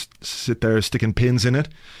 sit there sticking pins in it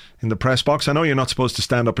in the press box. I know you're not supposed to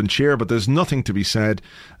stand up and cheer, but there's nothing to be said.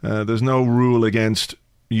 There's no rule against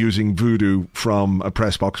using voodoo from a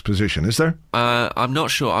press box position, is there? I'm not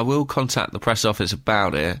sure. I will contact the press office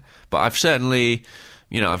about it, but I've certainly,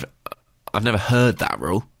 I've never heard that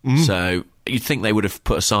rule. So you'd think they would have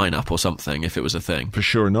put a sign up or something if it was a thing. For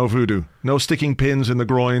sure, no voodoo. No sticking pins in the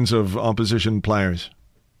groins of opposition players.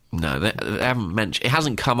 No, they haven't mentioned. It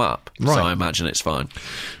hasn't come up, so I imagine it's fine.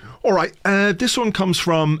 All right, this one comes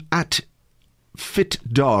from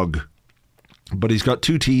 @FitDog, but he's got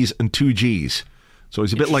 2 T's and 2 G's. So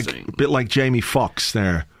he's a bit like Jamie Foxx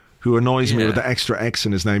there, who annoys me with the extra X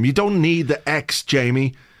in his name. You don't need the X,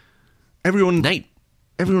 Jamie. Everyone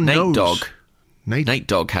knows. Nate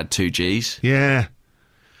Dogg had 2 G's. Yeah,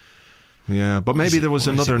 but maybe there was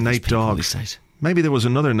another Nate Dogg. Maybe there was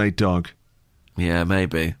another Nate Dogg. Yeah,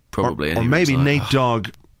 maybe, probably. Or maybe Nate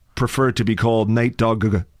Dogg preferred to be called Nate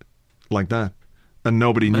Dogg like that, and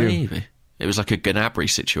nobody knew. Maybe it was like a Gnabry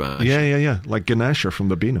situation. Yeah, like Ganesha from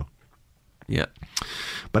the Beano. Yeah.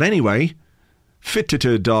 But anyway, fit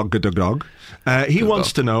to dog. He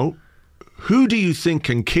wants to know, who do you think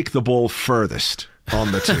can kick the ball furthest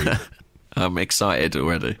on the team? I'm excited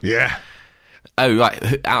already. Yeah. Oh,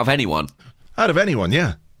 right. Out of anyone? Out of anyone,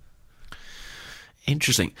 yeah.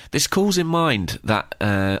 Interesting. This calls in mind that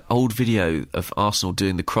old video of Arsenal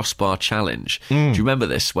doing the crossbar challenge. Do you remember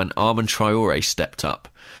this? When Armand Traoré stepped up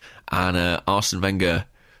and Arsene Wenger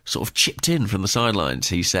sort of chipped in from the sidelines.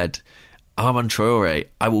 He said, Armand Traoré,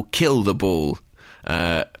 I will kill the ball,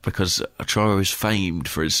 because Traoré is famed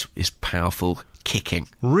for his powerful kicking.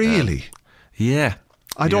 Really? Yeah.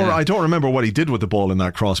 I don't remember what he did with the ball in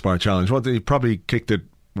that crossbar challenge. What, he probably kicked it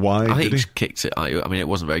wide? I think he kicked it. I mean, it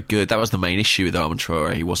wasn't very good. That was the main issue with Armand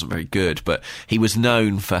Traoré. He wasn't very good, but he was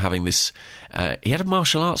known for having this. He had a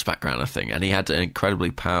martial arts background, I think, and he had an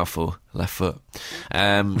incredibly powerful left foot.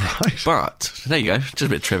 Right. But there you go. Just a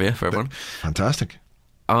bit of trivia for everyone. Fantastic.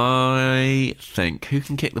 I think who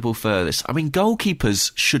can kick the ball furthest? I mean,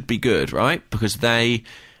 goalkeepers should be good, right? Because they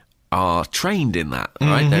are trained in that,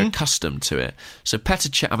 right? They're accustomed to it. So Petr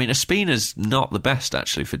Cech, I mean, Ospina's not the best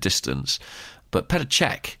actually for distance, but Petr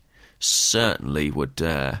Cech certainly would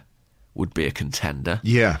be a contender.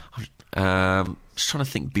 Yeah. Just trying to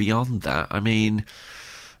think beyond that. I mean,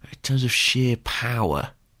 in terms of sheer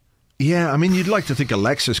power. Yeah, I mean, you'd like to think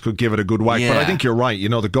Alexis could give it a good whack, but I think you're right.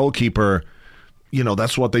 The goalkeeper,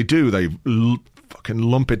 that's what they do. They fucking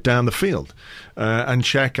lump it down the field. And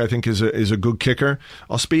Cech, I think, is a good kicker.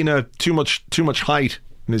 Ospina, too much height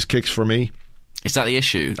in his kicks for me. Is that the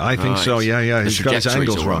issue? I think so, yeah. He's got his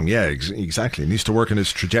angles wrong. wrong. Yeah, exactly. He needs to work on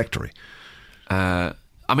his trajectory. I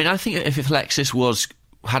mean, I think if Alexis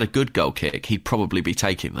had a good goal kick, he'd probably be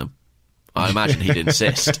taking them. I imagine he'd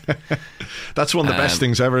insist. That's one of the best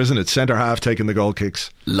things ever, isn't it? Centre half taking the goal kicks.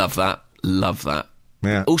 Love that.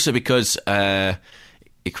 Yeah. Also because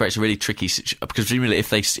it creates a really tricky situation, because presumably if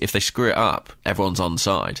they screw it up, everyone's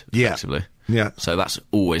onside. Effectively. Yeah. So that's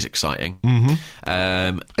always exciting.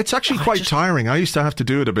 It's actually quite tiring. I used to have to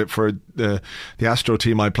do it a bit for the Astro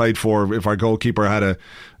team I played for. If our goalkeeper had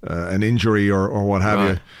an injury or what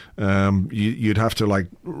have you, you'd have to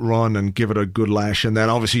run and give it a good lash, and then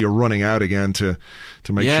obviously you're running out again to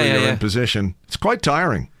make sure you're in position. It's quite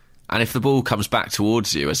tiring. And if the ball comes back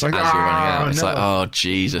towards you as you're running out, it's like, oh,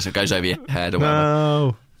 Jesus, it goes over your head or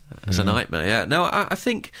whatever. It's a nightmare, yeah. No, I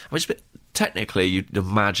think, technically, you'd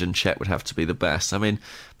imagine Cech would have to be the best. I mean,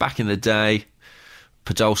 back in the day,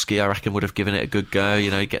 Podolski, I reckon, would have given it a good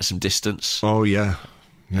go, get some distance. Oh, yeah.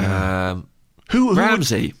 Who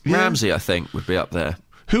Ramsey, I think, would be up there.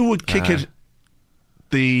 Who would kick it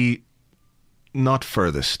the not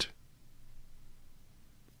furthest?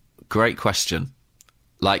 Great question.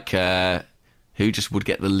 Who just would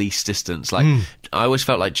get the least distance? I always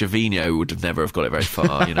felt like Gervinho would never have got it very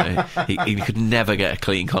far. He could never get a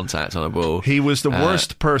clean contact on a ball. He was the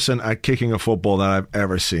worst person at kicking a football that I've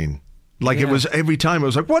ever seen. It was every time. It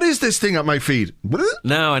was like, what is this thing at my feet?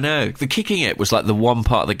 No, I know. The kicking it was the one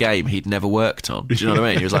part of the game he'd never worked on. Do you know what I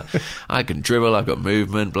mean? He was like, I can dribble, I've got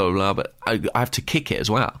movement, blah, blah, blah, but I have to kick it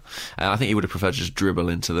as well. I think he would have preferred to just dribble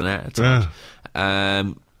into the net.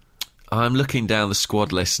 I'm looking down the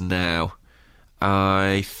squad list now.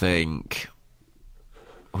 I think...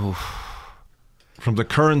 From the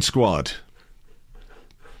current squad?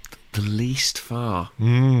 The least far.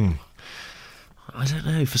 I don't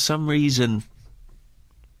know. For some reason...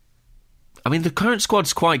 I mean, the current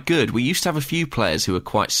squad's quite good. We used to have a few players who were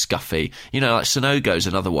quite scuffy. Sonogo's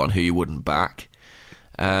another one who you wouldn't back.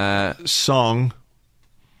 Song,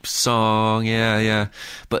 yeah.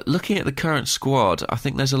 But looking at the current squad, I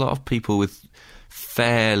think there's a lot of people with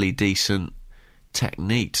fairly decent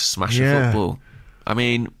technique to smash a football. I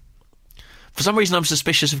mean, for some reason I'm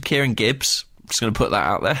suspicious of Kieran Gibbs. Just going to put that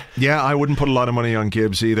out there. Yeah, I wouldn't put a lot of money on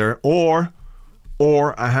Gibbs either. Or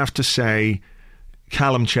I have to say,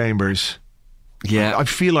 Callum Chambers. Yeah. I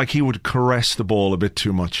feel like he would caress the ball a bit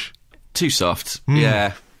too much. Too soft.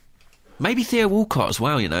 Yeah. Maybe Theo Walcott as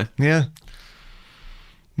well, you know. Yeah.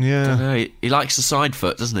 Yeah. Don't know. He likes the side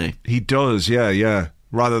foot, doesn't he? He does, yeah.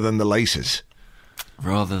 Rather than the laces.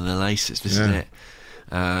 Rather than the laces, isn't it?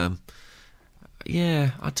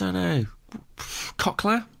 Yeah, I don't know.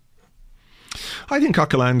 Coquelin? I think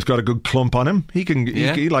Coquelin's got a good clump on him.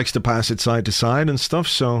 He likes to pass it side to side and stuff,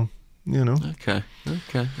 so, you know. Okay. All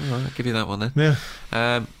right, I'll give you that one then. Yeah.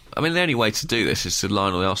 I mean, the only way to do this is to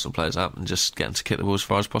line all the Arsenal players up and just get them to kick the ball as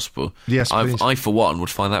far as possible. Yes, please. I, for one, would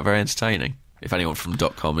find that very entertaining, if anyone from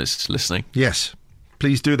 .com is listening. Yes,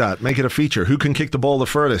 please do that. Make it a feature. Who can kick the ball the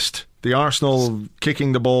furthest? The Arsenal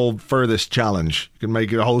kicking the ball furthest challenge. You can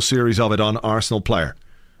make a whole series of it on Arsenal player.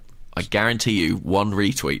 I guarantee you 1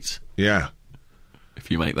 retweet. Yeah. If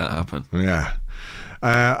you make that happen. Yeah.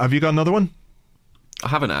 Have you got another one? I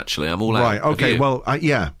haven't actually. I'm all out. Right, okay. Well,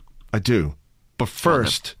 yeah, I do. But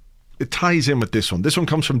first, it ties in with this one. This one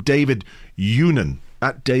comes from David Unan,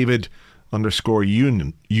 at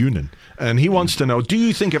David_Unan. And he wants to know, do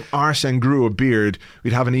you think if Arsene grew a beard,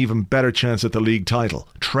 we'd have an even better chance at the league title?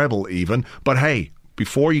 Treble even. But hey,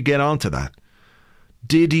 before you get on to that,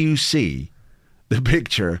 did you see the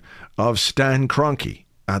picture of Stan Kroenke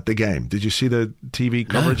at the game? Did you see the TV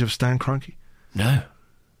coverage of Stan Kroenke? No.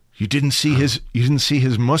 You didn't see his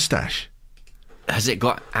mustache. Has it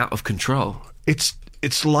got out of control? It's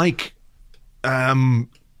like I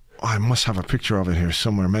must have a picture of it here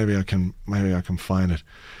somewhere. Maybe I can find it.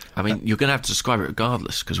 I mean, you're going to have to describe it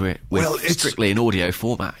regardless because we're strictly in audio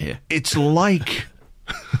format here. It's like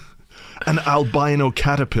an albino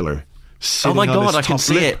caterpillar sitting oh my on God, his I can top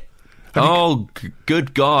see lip. it.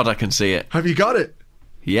 Good God, I can see it. Have you got it?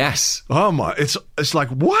 Yes. Oh my! It's like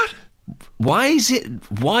what? Why is it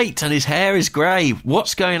white and his hair is grey?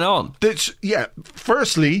 What's going on?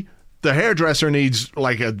 Firstly, the hairdresser needs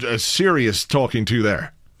like a serious talking to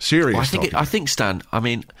there. Serious. I think Stan. I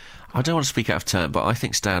mean, I don't want to speak out of turn, but I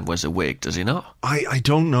think Stan wears a wig. Does he not? I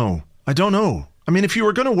don't know. I mean, if you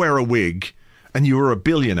were going to wear a wig and you were a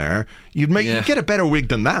billionaire, you'd get a better wig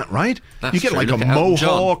than that, right? That's you get true. like Look a at Elton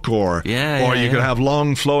mohawk, or you could have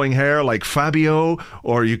long flowing hair like Fabio,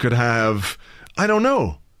 or you could have, I don't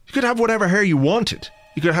know. You could have whatever hair you wanted.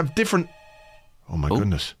 You could have different... Oh, my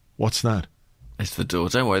goodness. What's that? It's the door.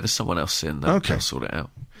 Don't worry, there's someone else in there. Okay. I'll sort it out.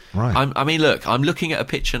 Right. I mean, look, I'm looking at a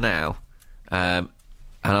picture now, and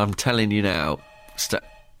I'm telling you now...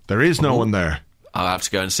 there is no one there. I'll have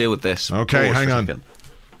to go and seal with this. Okay, hang on. Second.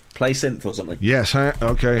 Play synth or something. Yes,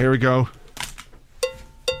 okay, here we go.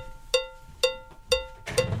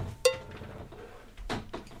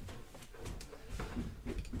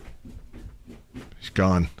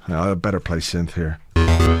 Gone. I better play synth here.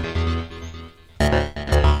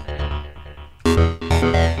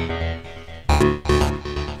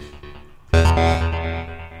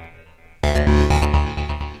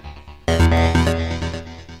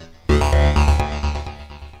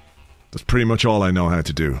 That's pretty much all I know how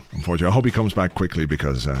to do, unfortunately. I hope he comes back quickly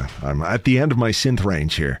because I'm at the end of my synth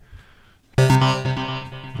range here.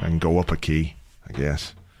 I can go up a key, I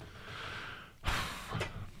guess.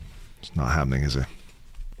 It's not happening, is it?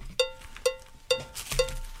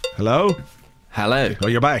 Hello? Hello. Oh,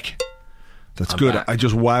 you're back. That's I'm good. back. I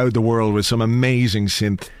just wowed the world with some amazing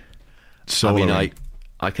synth soloing. I mean,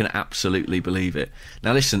 I can absolutely believe it.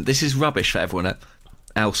 Now, listen, this is rubbish for everyone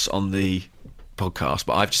else on the podcast,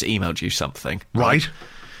 but I've just emailed you something. Right.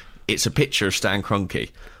 It's a picture of Stan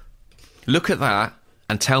Kroenke. Look at that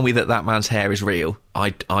and tell me that man's hair is real.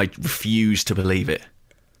 I refuse to believe it.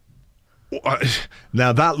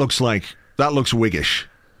 Now, that looks wiggish.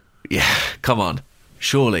 Yeah, come on.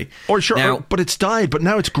 Surely. But it's dyed, but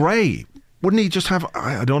now it's grey. Wouldn't he just have...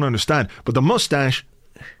 I don't understand. But the moustache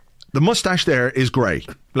there is grey.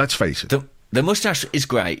 Let's face it. The moustache is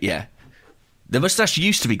great, yeah. The moustache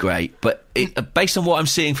used to be great, but based on what I'm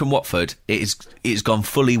seeing from Watford, it's gone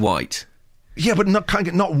fully white. Yeah, but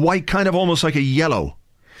not white, kind of almost like a yellow.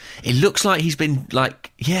 It looks like he's been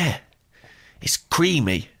it's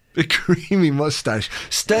creamy. A creamy moustache.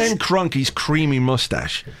 Stan Kroenke's creamy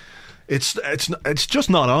moustache. It's just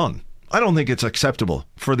not on. I don't think it's acceptable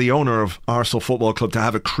for the owner of Arsenal Football Club to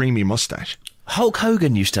have a creamy moustache. Hulk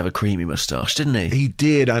Hogan used to have a creamy moustache, didn't he? He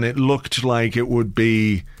did, and it looked like it would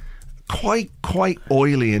be quite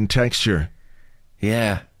oily in texture.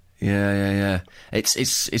 Yeah.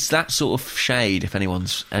 It's that sort of shade. If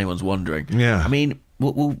anyone's wondering. Yeah. I mean,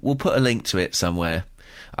 we'll put a link to it somewhere.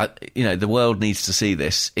 The world needs to see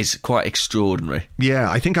this. It's quite extraordinary. Yeah,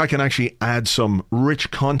 I think I can actually add some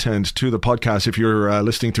rich content to the podcast. If you're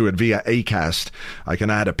listening to it via Acast, I can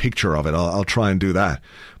add a picture of it. I'll try and do that.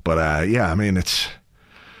 But yeah, I mean, it's...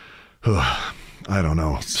 I don't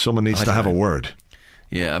know. Someone needs to have a word.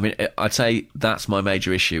 Yeah, I mean, I'd say that's my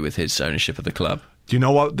major issue with his ownership of the club. Do you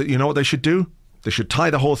know what? You know what they should do? They should tie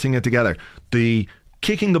the whole thing in together. The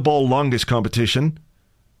kicking the ball longest competition,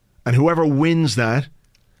 and whoever wins that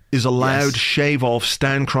is allowed shave off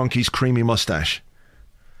Stan Kroenke's creamy moustache.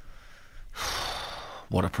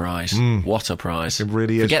 What a prize. What a prize. It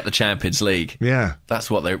really is. Forget the Champions League. Yeah.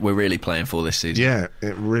 That's what we're really playing for this season. Yeah,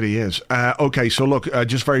 it really is. Okay, so look,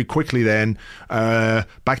 just very quickly then,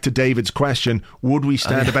 back to David's question. Would we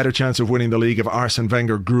stand a better chance of winning the league if Arsene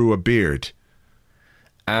Wenger grew a beard?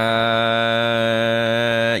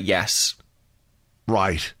 Yes.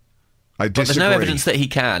 Right. I disagree. But there's no evidence that he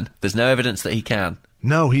can. There's no evidence that he can.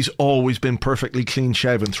 No, he's always been perfectly clean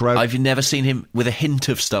shaven throughout. I've never seen him with a hint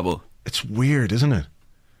of stubble. It's weird, isn't it?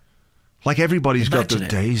 Like everybody's got their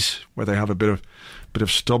days where they have a bit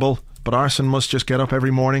of stubble, but Arsene must just get up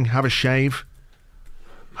every morning, have a shave.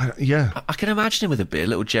 I can imagine him with a beard, a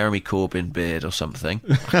little Jeremy Corbyn beard or something.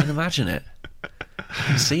 I can imagine it. I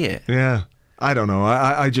can see it. Yeah. I don't know.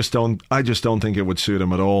 I just don't think it would suit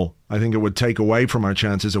him at all. I think it would take away from our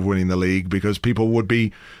chances of winning the league because people would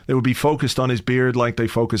be focused on his beard like they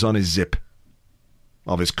focus on his zip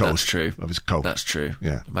of his coat. That's true. Of his coat. That's true.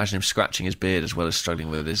 Yeah. Imagine him scratching his beard as well as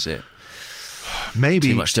struggling with his zip. Maybe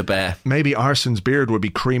too much to bear. Maybe Arsene's beard would be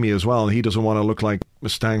creamy as well, and he doesn't want to look like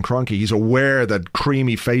Stan Kroenke. He's aware that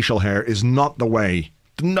creamy facial hair is not the way,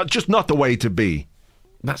 not the way to be.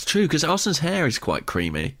 That's true because Arsene's hair is quite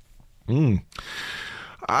creamy.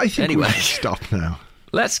 I think we should stop now.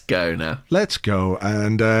 Let's go now. Let's go,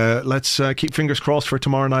 and let's keep fingers crossed for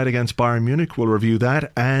tomorrow night against Bayern Munich. We'll review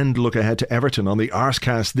that and look ahead to Everton on the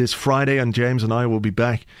Arsecast this Friday, and James and I will be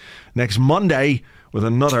back next Monday with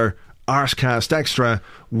another Arsecast Extra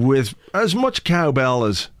with as much cowbell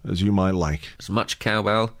as you might like. As much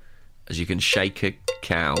cowbell as you can shake a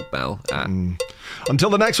cowbell at. Until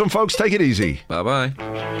the next one, folks, take it easy. Bye-bye.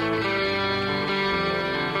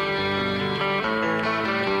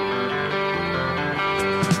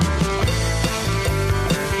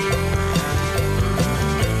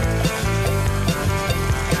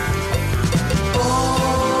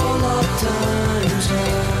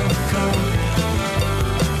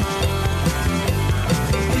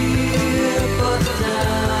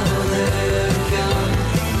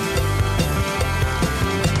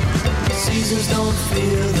 Don't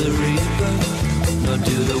feel the reaper, nor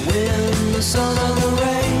do the wind, the sun, or the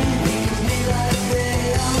rain.